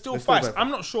 there's still there's fights. better. I'm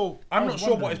not sure. I'm not was sure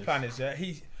what wondering his plan is. Yeah,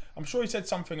 I'm sure he said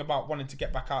something about wanting to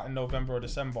get back out in November or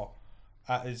December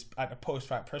at the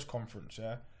post-fight press conference.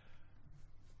 Yeah,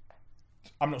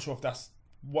 I'm not sure if that's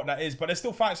what that is, but there's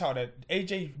still fights out there.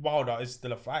 AJ Wilder is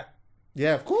still a fight.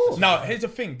 Yeah, of course. Now, here's the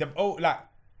thing: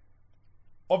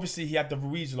 obviously he had the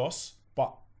Ruiz loss,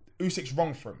 but Usyk's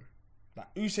wrong for him.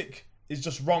 Like Usyk is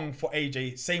just wrong for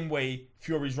AJ, same way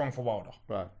Fury's wrong for Wilder.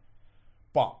 Right.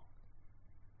 But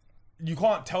you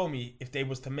can't tell me if they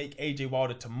was to make AJ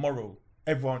Wilder tomorrow,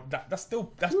 everyone that's You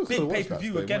was big gonna watch pay per that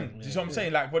view still, again. mate. Do you know what I'm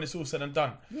saying? Like when it's all said and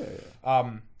done. Yeah.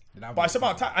 But it's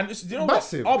about time. And do you know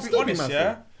Massive. what? I'll It'll be still be honest,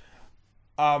 massive.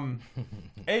 yeah.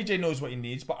 AJ knows what he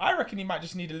needs, but I reckon he might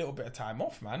just need a little bit of time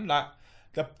off, man. Like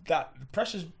the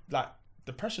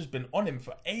pressure's been on him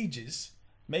for ages.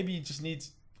 Maybe he just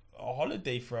needs a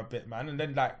holiday for a bit, man. And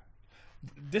then like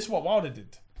this is what Wilder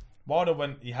did. Wilder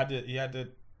went. He had a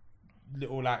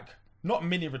little like not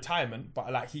mini retirement,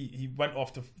 but like he went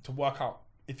off to work out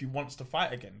if he wants to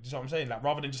fight again. Do you know what I'm saying? Like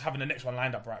rather than just having the next one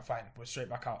lined up, right? Fine, we're straight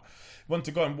back out. He wanted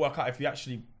to go and work out if he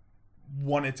actually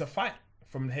wanted to fight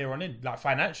from here on in. Like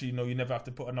financially, you never have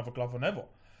to put another glove on ever.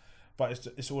 But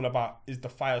it's all about, is the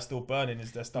fire still burning?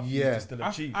 Is there stuff you Yeah. can still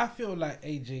achieve? I feel like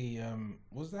AJ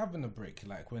was having a break,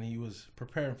 like when he was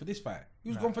preparing for this fight. He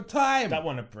was gone for time. That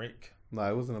wasn't a break. No,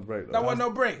 it wasn't a break. Though. That was no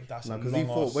break. That's No, a because long he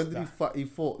fought. ass- When did he fight? He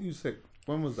fought. You said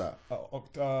when was that?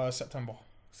 September.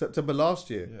 September last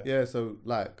year. Yeah. Yeah. So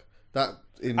like that.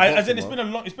 In As in,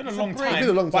 Baltimore- it's been a long It's time. been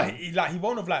a long But time. he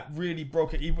won't have like really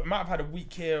broke it. He might have had a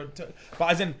week here,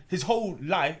 but as in his whole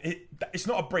life, it's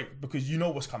not a break because you know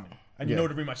what's coming and you Yeah. know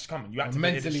the rematch is coming. You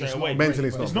activated it Mentally, straight it's away. not a Mentally,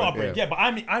 break, it's It's not not a break. Yeah, but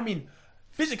I mean,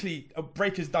 physically, a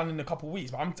break is done in a couple of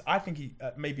weeks. But I think he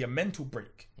maybe a mental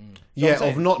break. So Yeah, I'm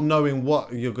saying- of not knowing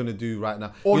what you're gonna do right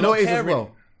now. Or you know not what it is as caring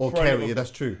well. Or for a caring. little Yeah, bit.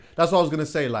 that's true. That's what I was gonna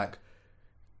say. Like,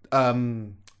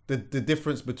 the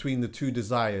difference between the two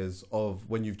desires of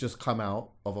when you've just come out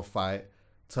of a fight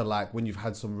to like when you've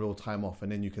had some real time off,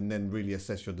 and then you can then really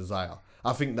assess your desire.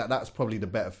 I think that's probably the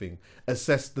better thing.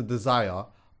 Assess the desire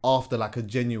after like a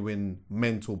genuine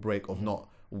mental break of not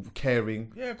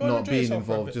caring, Yeah, go and not enjoy being yourself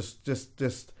for a involved, bit.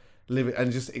 just live it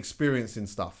and just experiencing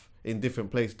stuff in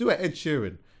different places. Do it, Ed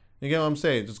Sheeran. You get what I'm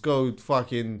saying? Just go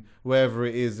fucking wherever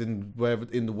it is wherever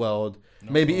in the world.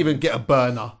 Maybe even get a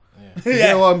burner. You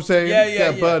get what I'm saying? Yeah, yeah,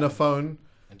 get a yeah. burner phone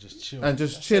And just chill. and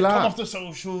just chill Come out. off the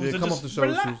socials. Yeah, and come just off the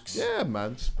socials. relax. Yeah,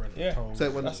 man. Spread the Yeah. toes.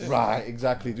 So when, That's it. right,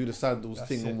 exactly. Do the sandals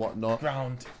thing it. and whatnot.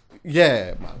 Ground.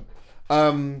 Yeah,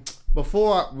 man.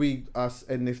 Before we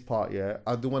end this part, yeah,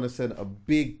 I do want to send a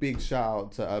big shout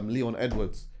out to Leon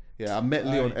Edwards. Yeah, I met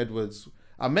Leon Edwards.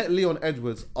 I met Leon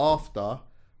Edwards after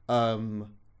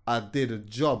I did a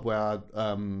job where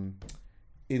I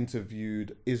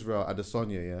interviewed Israel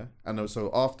Adesanya, yeah? And so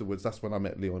afterwards, that's when I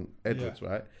met Leon Edwards,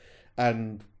 right?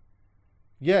 And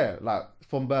yeah, like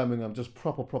from Birmingham, just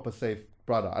proper safe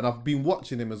brother. And I've been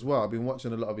watching him as well. I've been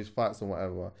watching a lot of his fights and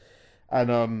whatever.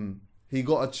 And he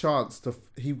got a chance to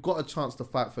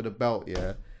fight for the belt,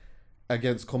 yeah,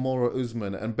 against Kamaru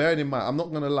Usman. And bearing in mind, I'm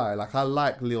not gonna lie, like I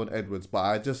like Leon Edwards, but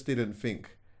I just didn't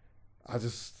think.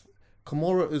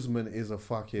 Kamaru Usman is a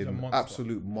fucking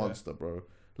absolute monster, bro.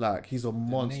 Like he's a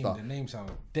monster. The name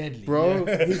sounds deadly, bro.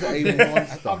 Yeah. He's a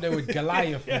monster. Up there with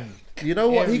Goliath. You know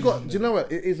what he got? Do you know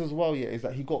what it is as well? Yeah, is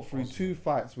that he got through 2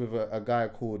 fights with a guy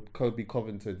called Kobe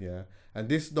Covington. Yeah, and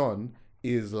this Don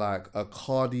is like a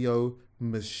cardio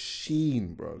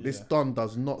machine, bro. This Don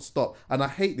does not stop, and I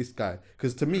hate this guy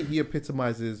because to me he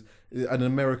epitomizes an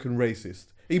American racist.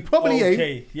 He probably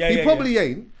ain't. He probably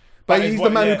ain't. But he's the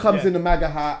man who comes in the MAGA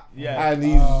hat, and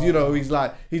he's, you know, he's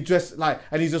dressed like,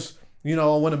 and he's just, you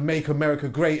know, I want to make America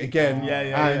great again,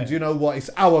 and you know what, it's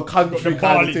our country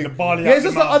kind of thing. It's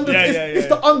just it's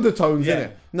the undertones, isn't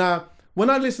it? Now, when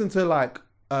I listen to like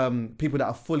people that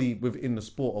are fully within the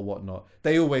sport or whatnot,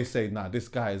 they always say, nah, this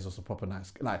guy is just a proper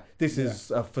nice, like this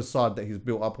is a facade that he's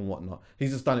built up and whatnot.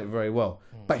 He's just done it very well,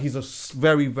 but he's a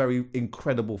very, very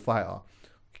incredible fighter.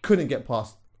 Couldn't get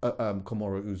past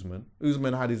Kamaru Usman.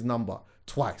 Usman had his number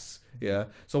twice. Yeah.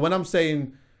 So when I'm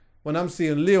seeing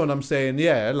Leon, I'm saying,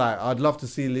 yeah, like I'd love to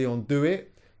see Leon do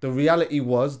it. The reality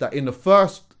was that in the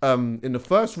first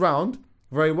round,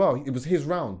 very well, it was his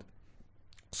round.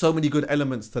 So many good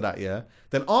elements to that, yeah.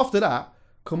 Then after that,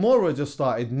 Kamaru just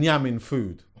started nyamming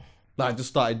food. Like just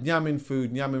started nyamming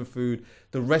food.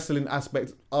 The wrestling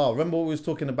aspect. Oh, remember what we was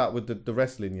talking about with the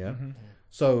wrestling, yeah? Mm-hmm.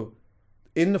 So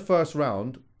in the first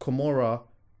round, Kamaru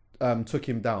took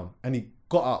him down and he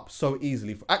got up so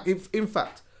easily. In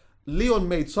fact, Leon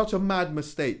made such a mad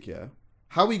mistake, yeah?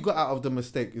 How he got out of the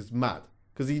mistake is mad.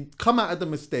 Because he come out of the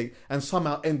mistake and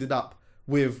somehow ended up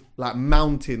with like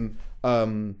mounting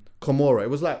Kamaru. It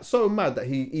was like so mad that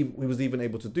he was even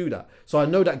able to do that. So I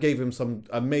know that gave him some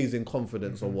amazing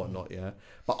confidence or whatnot, yeah?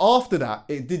 But after that,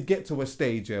 it did get to a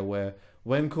stage, yeah, where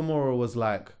when Kamaru was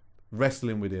like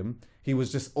wrestling with him, he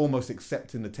was just almost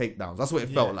accepting the takedowns. That's what it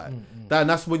felt like. And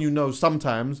that's when you know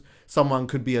sometimes someone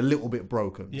could be a little bit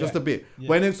broken. Just a bit.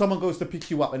 When if someone goes to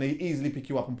pick you up and they easily pick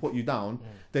you up and put you down,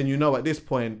 then you know at this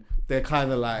point, they're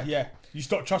kind of like... Yeah, you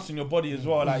stop trusting your body as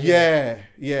well. Like, yeah.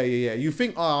 You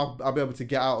think, oh, I'll be able to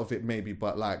get out of it maybe,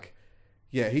 but like,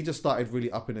 yeah, he just started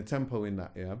really upping the tempo in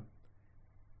that, yeah.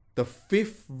 The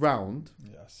 5th round...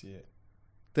 Yeah, I see it.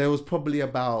 There was probably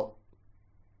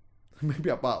maybe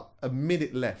about a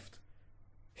minute left.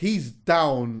 He's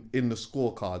down in the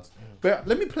scorecards. But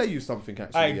let me play you something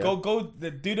actually.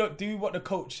 Do what the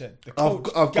coach said. The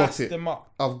coach gassed them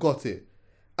up. I've got it.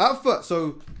 At first,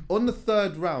 so on the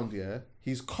 3rd round, yeah,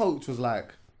 his coach was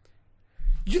like,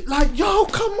 yo,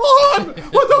 come on!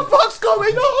 What the fuck's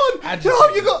going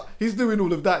on? He's doing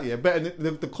all of that, yeah. But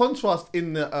the contrast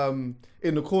in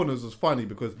the corners was funny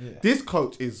because this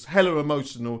coach is hella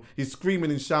emotional. He's screaming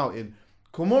and shouting.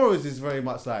 Kamaru is very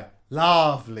much like,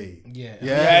 lovely. Yeah.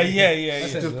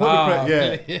 Just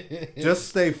put just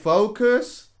stay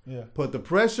focused. Yeah. Put the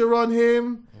pressure on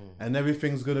him, and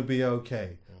everything's gonna be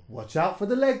okay. Watch out for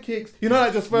the leg kicks. You know,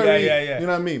 like just very. You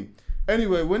know what I mean?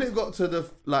 Anyway, when it got to the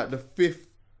 5th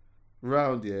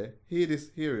round, yeah,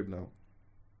 hear him now.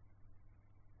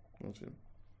 Watch him.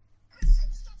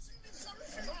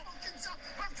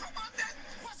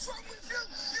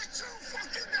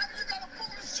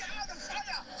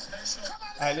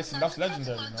 Hey, listen, that's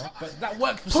legendary, no? But that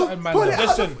worked for certain man.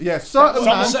 Listen,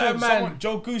 certain man.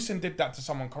 Joe Goosen did that to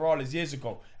someone, Corrales, years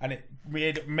ago, and it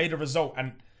made a result,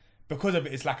 and because of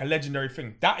it, it's like a legendary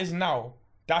thing.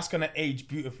 That's gonna age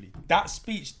beautifully. That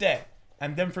speech there,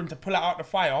 and then for him to pull it out the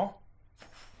fire,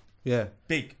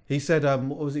 big. He said,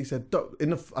 what was it? He said,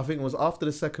 I think it was after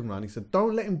the 2nd round. He said,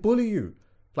 don't let him bully you.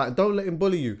 Like, don't let him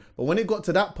bully you. But when it got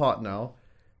to that part now,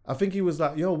 I think he was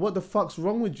like, yo, what the fuck's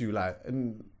wrong with you? Like,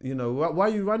 and you know, why are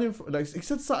you running from, like, he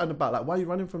said something about like, why are you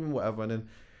running from him, whatever. And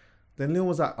then Leon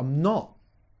was like, I'm not.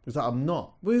 He's like, I'm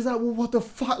not. But he's like, well, what the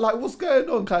fuck? Like, what's going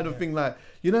on? Kind of thing. Like,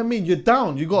 you know what I mean? You're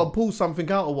down. You got to pull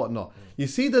something out or whatnot. You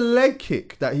see the leg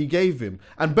kick that he gave him.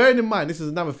 And bearing in mind, this is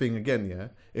another thing again, yeah?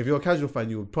 If you're a casual fan,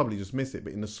 you would probably just miss it.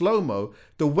 But in the slow-mo,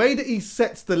 the way that he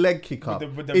sets the leg kick up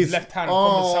with the left hand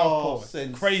from the southpaw.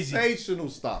 It's crazy. Sensational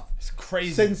stuff. It's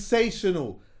crazy.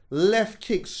 Sensational. Left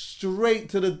kick straight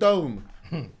to the dome.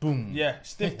 Boom. Yeah,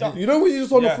 stiffed up. You know when you're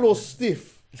just on the floor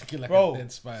stiff? Like bro, a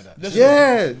dead spider.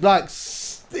 Yeah, like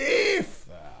stiff.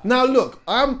 Now look,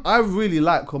 I really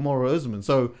like Kamaru Usman,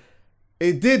 so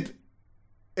it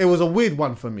was a weird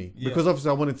one for me because obviously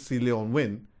I wanted to see Leon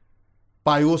win,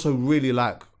 but I also really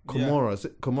like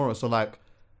Kamaru. So like,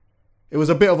 it was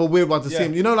a bit of a weird one to see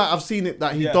him. You know, like I've seen it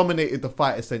that he dominated the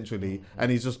fight essentially, and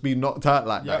he's just been knocked out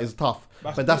like that. It's tough,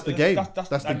 but that's the game. That's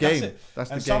the game. That's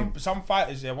the game. Some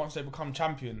fighters, once they become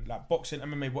champion, like boxing,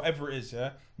 MMA, whatever it is,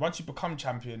 once you become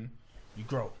champion, you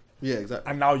grow. Yeah, exactly.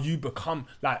 And now you become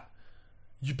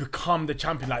the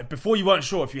champion. Like before, you weren't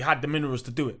sure if you had the minerals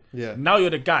to do it. Yeah. Now you're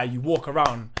the guy. You walk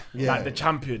around like the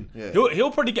champion. Yeah.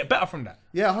 He'll probably get better from that.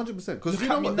 Yeah, 100%. Because you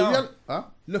know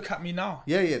what? Look at me now.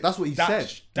 Yeah. That's what he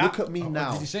said. Look at me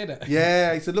now. Did he say that?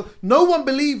 Yeah, he said, look. No one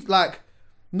believed. Like,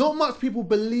 not much people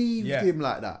believed him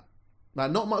like that.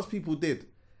 Like, not much people did.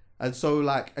 And so,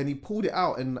 like, and he pulled it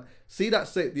out. And see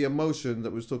the emotion that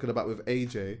we was talking about with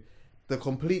AJ. The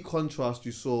complete contrast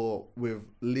you saw with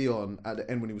Leon at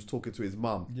the end when he was talking to his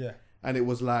mum. Yeah. And it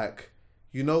was like,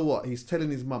 you know what? He's telling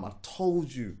his mum, I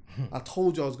told you I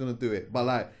was going to do it. But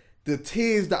like, the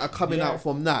tears that are coming out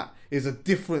from that is a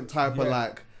different type of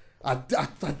like, I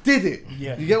did it.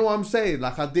 Yeah. You get what I'm saying?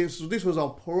 Like, I did. So this was a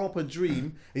proper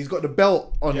dream. He's got the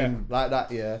belt on him like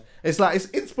that, It's like, it's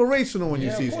inspirational when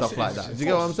you see stuff like that. Do you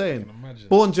get what I'm saying?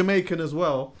 Born Jamaican as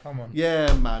well. Come on.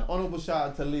 Yeah, man. Honourable shout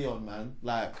out to Leon, man.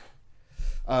 Like,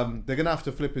 they're gonna have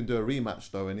to flip and do a rematch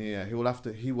though, and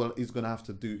it's gonna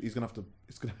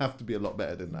have to be a lot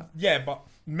better than that. Yeah, but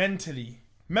mentally,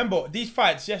 remember these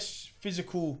fights, yes,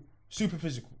 physical, super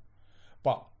physical,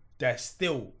 but they're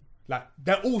still like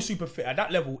they're all super fit at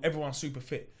that level. Everyone's super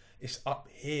fit. It's up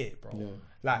here, bro. Yeah.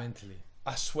 Like mentally,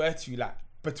 I swear to you, like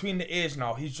between the ears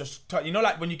now, he's just you know,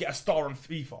 like when you get a star on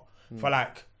FIFA for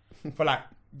like.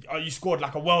 You scored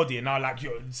like a worldie and now like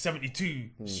you're 72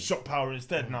 shot power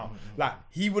instead now. Like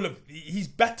he's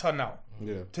better now.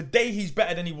 Yeah. Today he's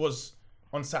better than he was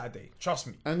on Saturday. Trust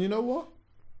me. And you know what?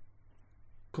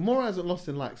 Kamaru hasn't lost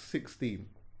in like 16.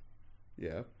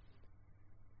 Yeah.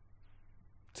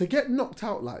 To get knocked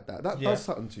out like that does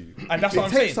something to you. And that's what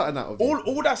I'm saying. Something out of you.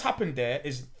 All that's happened there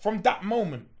is from that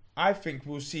moment, I think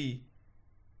we'll see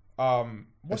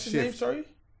what's his name, sorry?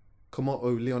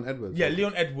 Leon Edwards. Yeah,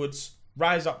 Leon Edwards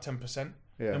rise up 10%,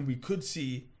 and we could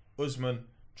see Usman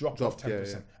drop off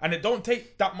 10%. Yeah. And it don't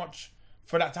take that much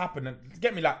for that to happen. And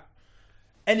get me, like,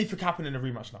 anything can happen in a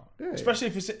rematch now. Yeah, especially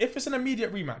if it's an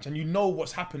immediate rematch and you know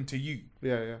what's happened to you.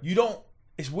 Yeah. You don't.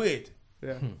 It's weird.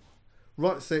 Yeah.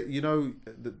 Right. So you know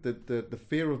the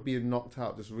fear of being knocked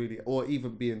out just really, or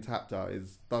even being tapped out,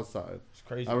 does something. It's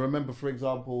crazy. I remember, for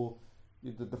example,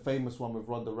 the famous one with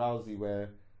Ronda Rousey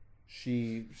where.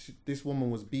 This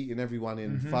woman was beating everyone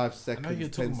in 5 seconds, I know you're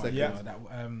 10 seconds. Yeah. That,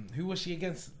 who was she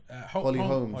against? Holly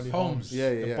Holmes. Yeah.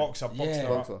 The boxer.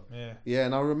 Yeah,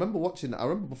 and I remember watching that. I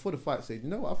remember before the fight saying, you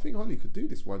know what, I think Holly could do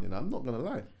this one, I'm not going to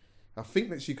lie. I think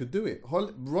that she could do it.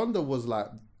 Ronda was like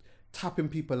tapping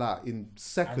people out in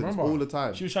seconds all the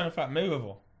time. She was trying to fight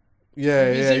Mayweather.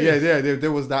 Yeah.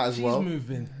 There was that as well. She's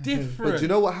moving different. But do you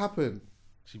know what happened?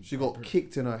 She got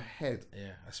kicked in her head.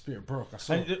 Yeah, her spirit broke. I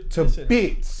saw it. To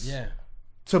bits. Yeah.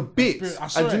 To bits.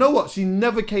 And do you know what? She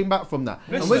never came back from that.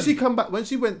 And when she come back, when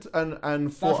she went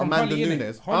and fought Amanda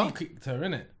Nunes, Holly kicked her,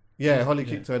 innit? Yeah, Holly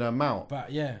kicked her in her mouth.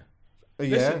 But yeah.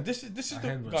 Listen, this is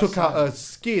the took out her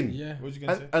skin. Yeah. What was you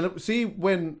gonna say? And see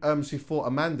when she fought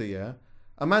Amanda,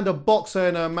 Amanda boxed her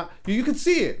in her mouth. You could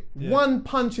see it. Yeah. One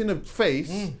punch in the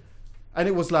face. And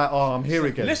it was like, oh, I'm here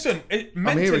again. Listen,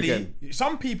 mentally,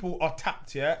 some people are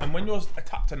tapped, and when you're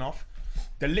tapped enough,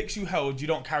 the licks you held, you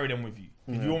don't carry them with you.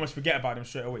 You almost forget about them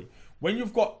straight away. When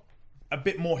you've got a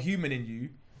bit more human in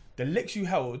you, the licks you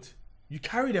held, you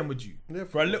carry them with you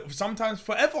for a little, sometimes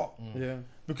forever. Yeah,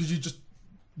 because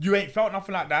you ain't felt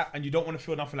nothing like that, and you don't want to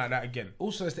feel nothing like that again.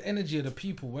 Also, it's the energy of the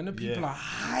people. When the people are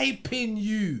hyping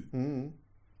you.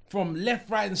 From left,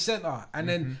 right, and center, and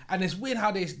then and it's weird how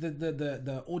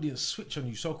the audience switch on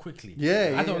you so quickly.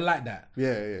 I don't like that.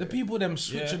 The people them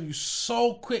switch on you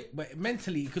so quick, but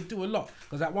mentally you could do a lot.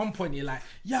 Because at one point you're like,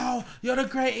 "Yo, you're the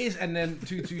greatest," and then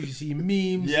you see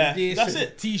memes, and this, that's and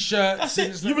it. T-shirts. That's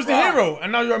it. You was the hero,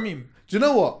 and now you're a meme. Do you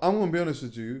know what? I'm gonna be honest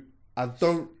with you. I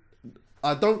don't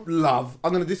love.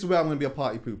 This is where I'm gonna be a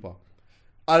party pooper.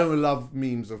 I don't love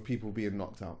memes of people being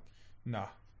knocked out. Nah,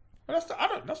 that's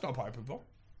not a party pooper.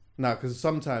 No, because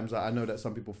sometimes I know that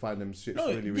some people find them shits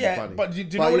really funny. But do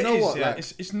you know what it is? Like,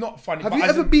 it's not funny. Have you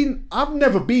ever been? I've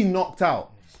never been knocked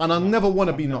out, and I never want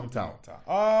to be knocked out.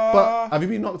 But have you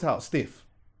been knocked out stiff?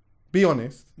 Be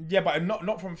honest. Yeah, but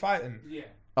not from fighting. Yeah.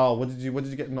 Oh, what did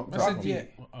you get knocked out from? Yeah.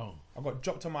 I got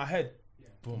dropped on my head.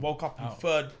 Boom. Woke up in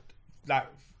third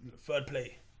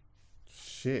play.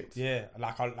 Shit. Yeah,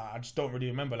 like I just don't really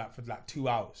remember like for like 2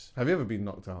 hours. Have you ever been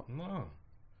knocked out? No.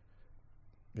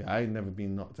 Yeah, I ain't never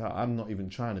been knocked out. I'm not even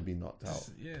trying to be knocked out.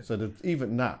 Yeah. So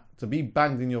even that, to be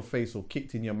banged in your face or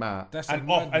kicked in your mouth. That's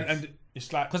And off, and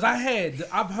it's like... Because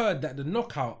I've heard that the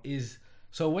knockout is...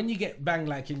 So when you get banged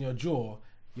like in your jaw,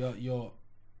 your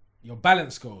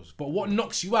balance goes. But what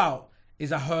knocks you out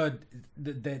is I heard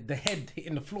the head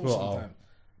hitting the floor sometimes.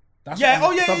 That's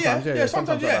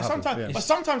sometimes. But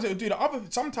sometimes it will do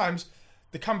that. Sometimes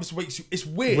the canvas wakes you. It's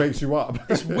weird. Wakes you up.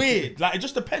 It's weird. Like it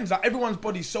just depends. Like everyone's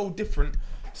body's so different.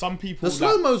 Some people. The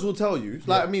slow-mos will tell you.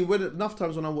 Like I mean, enough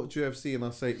times when I watch UFC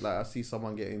and I see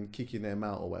someone getting kicked in their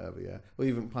mouth or whatever, yeah, or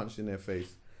even punched in their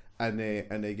face, and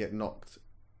they get knocked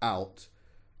out.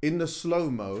 In the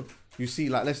slow-mo, you see,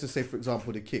 like, let's just say, for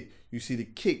example, the kick. You see the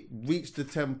kick reach the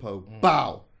tempo,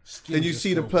 bow. Then you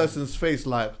see the person's face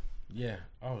like... Yeah.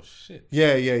 Oh, shit.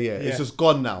 Yeah. It's just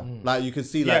gone now. Like, you can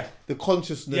see, like, the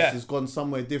consciousness has gone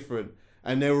somewhere different.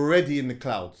 And they're already in the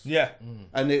clouds. Yeah.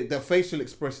 And their facial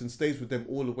expression stays with them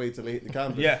all the way till they hit the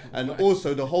canvas. Yeah. And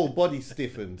also, the whole body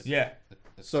stiffens. Yeah.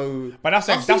 So... But that's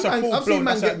a full I've seen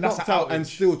man get knocked out and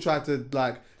still try to,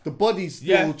 like... The body's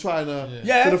still trying to...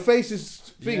 Yeah. So the face is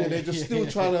thing and they're just still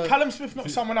trying to... Callum Smith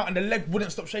knocked someone out and the leg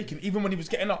wouldn't stop shaking even when he was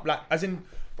getting up. Like, as in,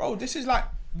 bro, this is like...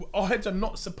 Our heads are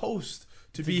not supposed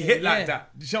to be hit like that.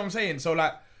 You see what I'm saying? So,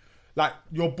 like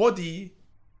your body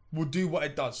will do what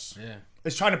it does. Yeah.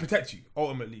 It's trying to protect you,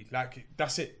 ultimately. Like,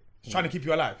 that's it. It's trying to keep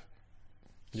you alive.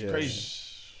 It's crazy.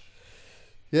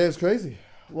 Yeah, it's crazy.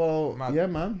 Well, yeah,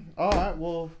 man. All right,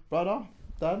 well, brother,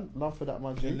 Dan, enough for that,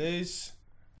 my G. Liz.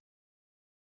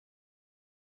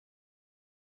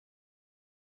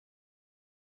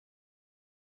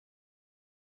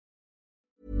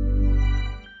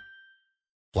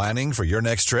 Planning for your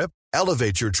next trip?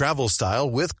 Elevate your travel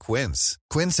style with Quince.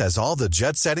 Quince has all the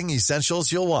jet-setting essentials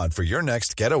you'll want for your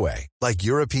next getaway, like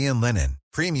European linen,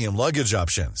 premium luggage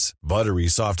options, buttery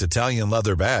soft Italian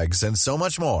leather bags, and so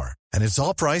much more. And it's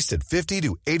all priced at 50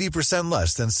 to 80%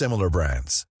 less than similar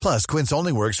brands. Plus, Quince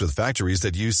only works with factories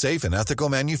that use safe and ethical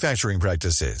manufacturing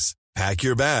practices. Pack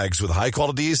your bags with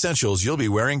high-quality essentials you'll be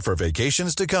wearing for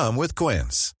vacations to come with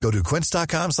Quince. Go to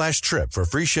quince.com/trip for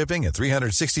free shipping and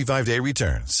 365-day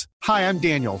returns. Hi, I'm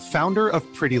Daniel, founder of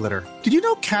Pretty Litter. Did you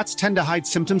know cats tend to hide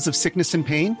symptoms of sickness and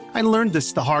pain? I learned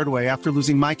this the hard way after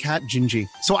losing my cat, Gingy.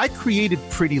 So I created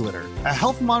Pretty Litter, a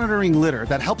health monitoring litter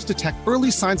that helps detect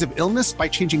early signs of illness by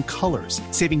changing colors,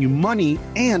 saving you money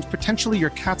and potentially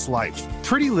your cat's life.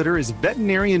 Pretty Litter is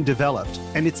veterinarian developed,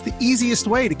 and it's the easiest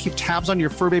way to keep tabs on your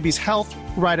fur baby's health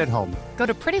right at home. Go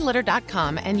to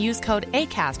prettylitter.com and use code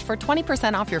ACAST for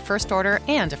 20% off your first order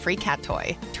and a free cat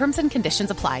toy. Terms and conditions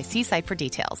apply. See site for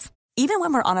details. Even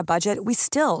when we're on a budget, we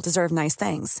still deserve nice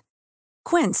things.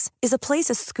 Quince is a place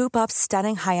to scoop up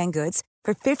stunning high-end goods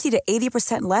for 50 to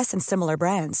 80% less than similar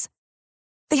brands.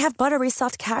 They have buttery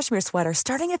soft cashmere sweaters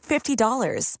starting at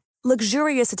 $50,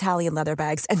 luxurious Italian leather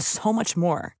bags, and so much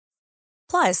more.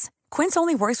 Plus, Quince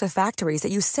only works with factories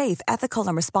that use safe, ethical,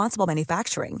 and responsible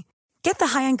manufacturing. Get the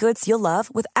high-end goods you'll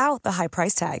love without the high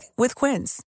price tag with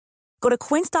Quince. Go to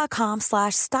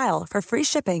quince.com/style for free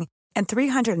shipping and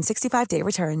 365-day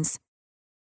returns.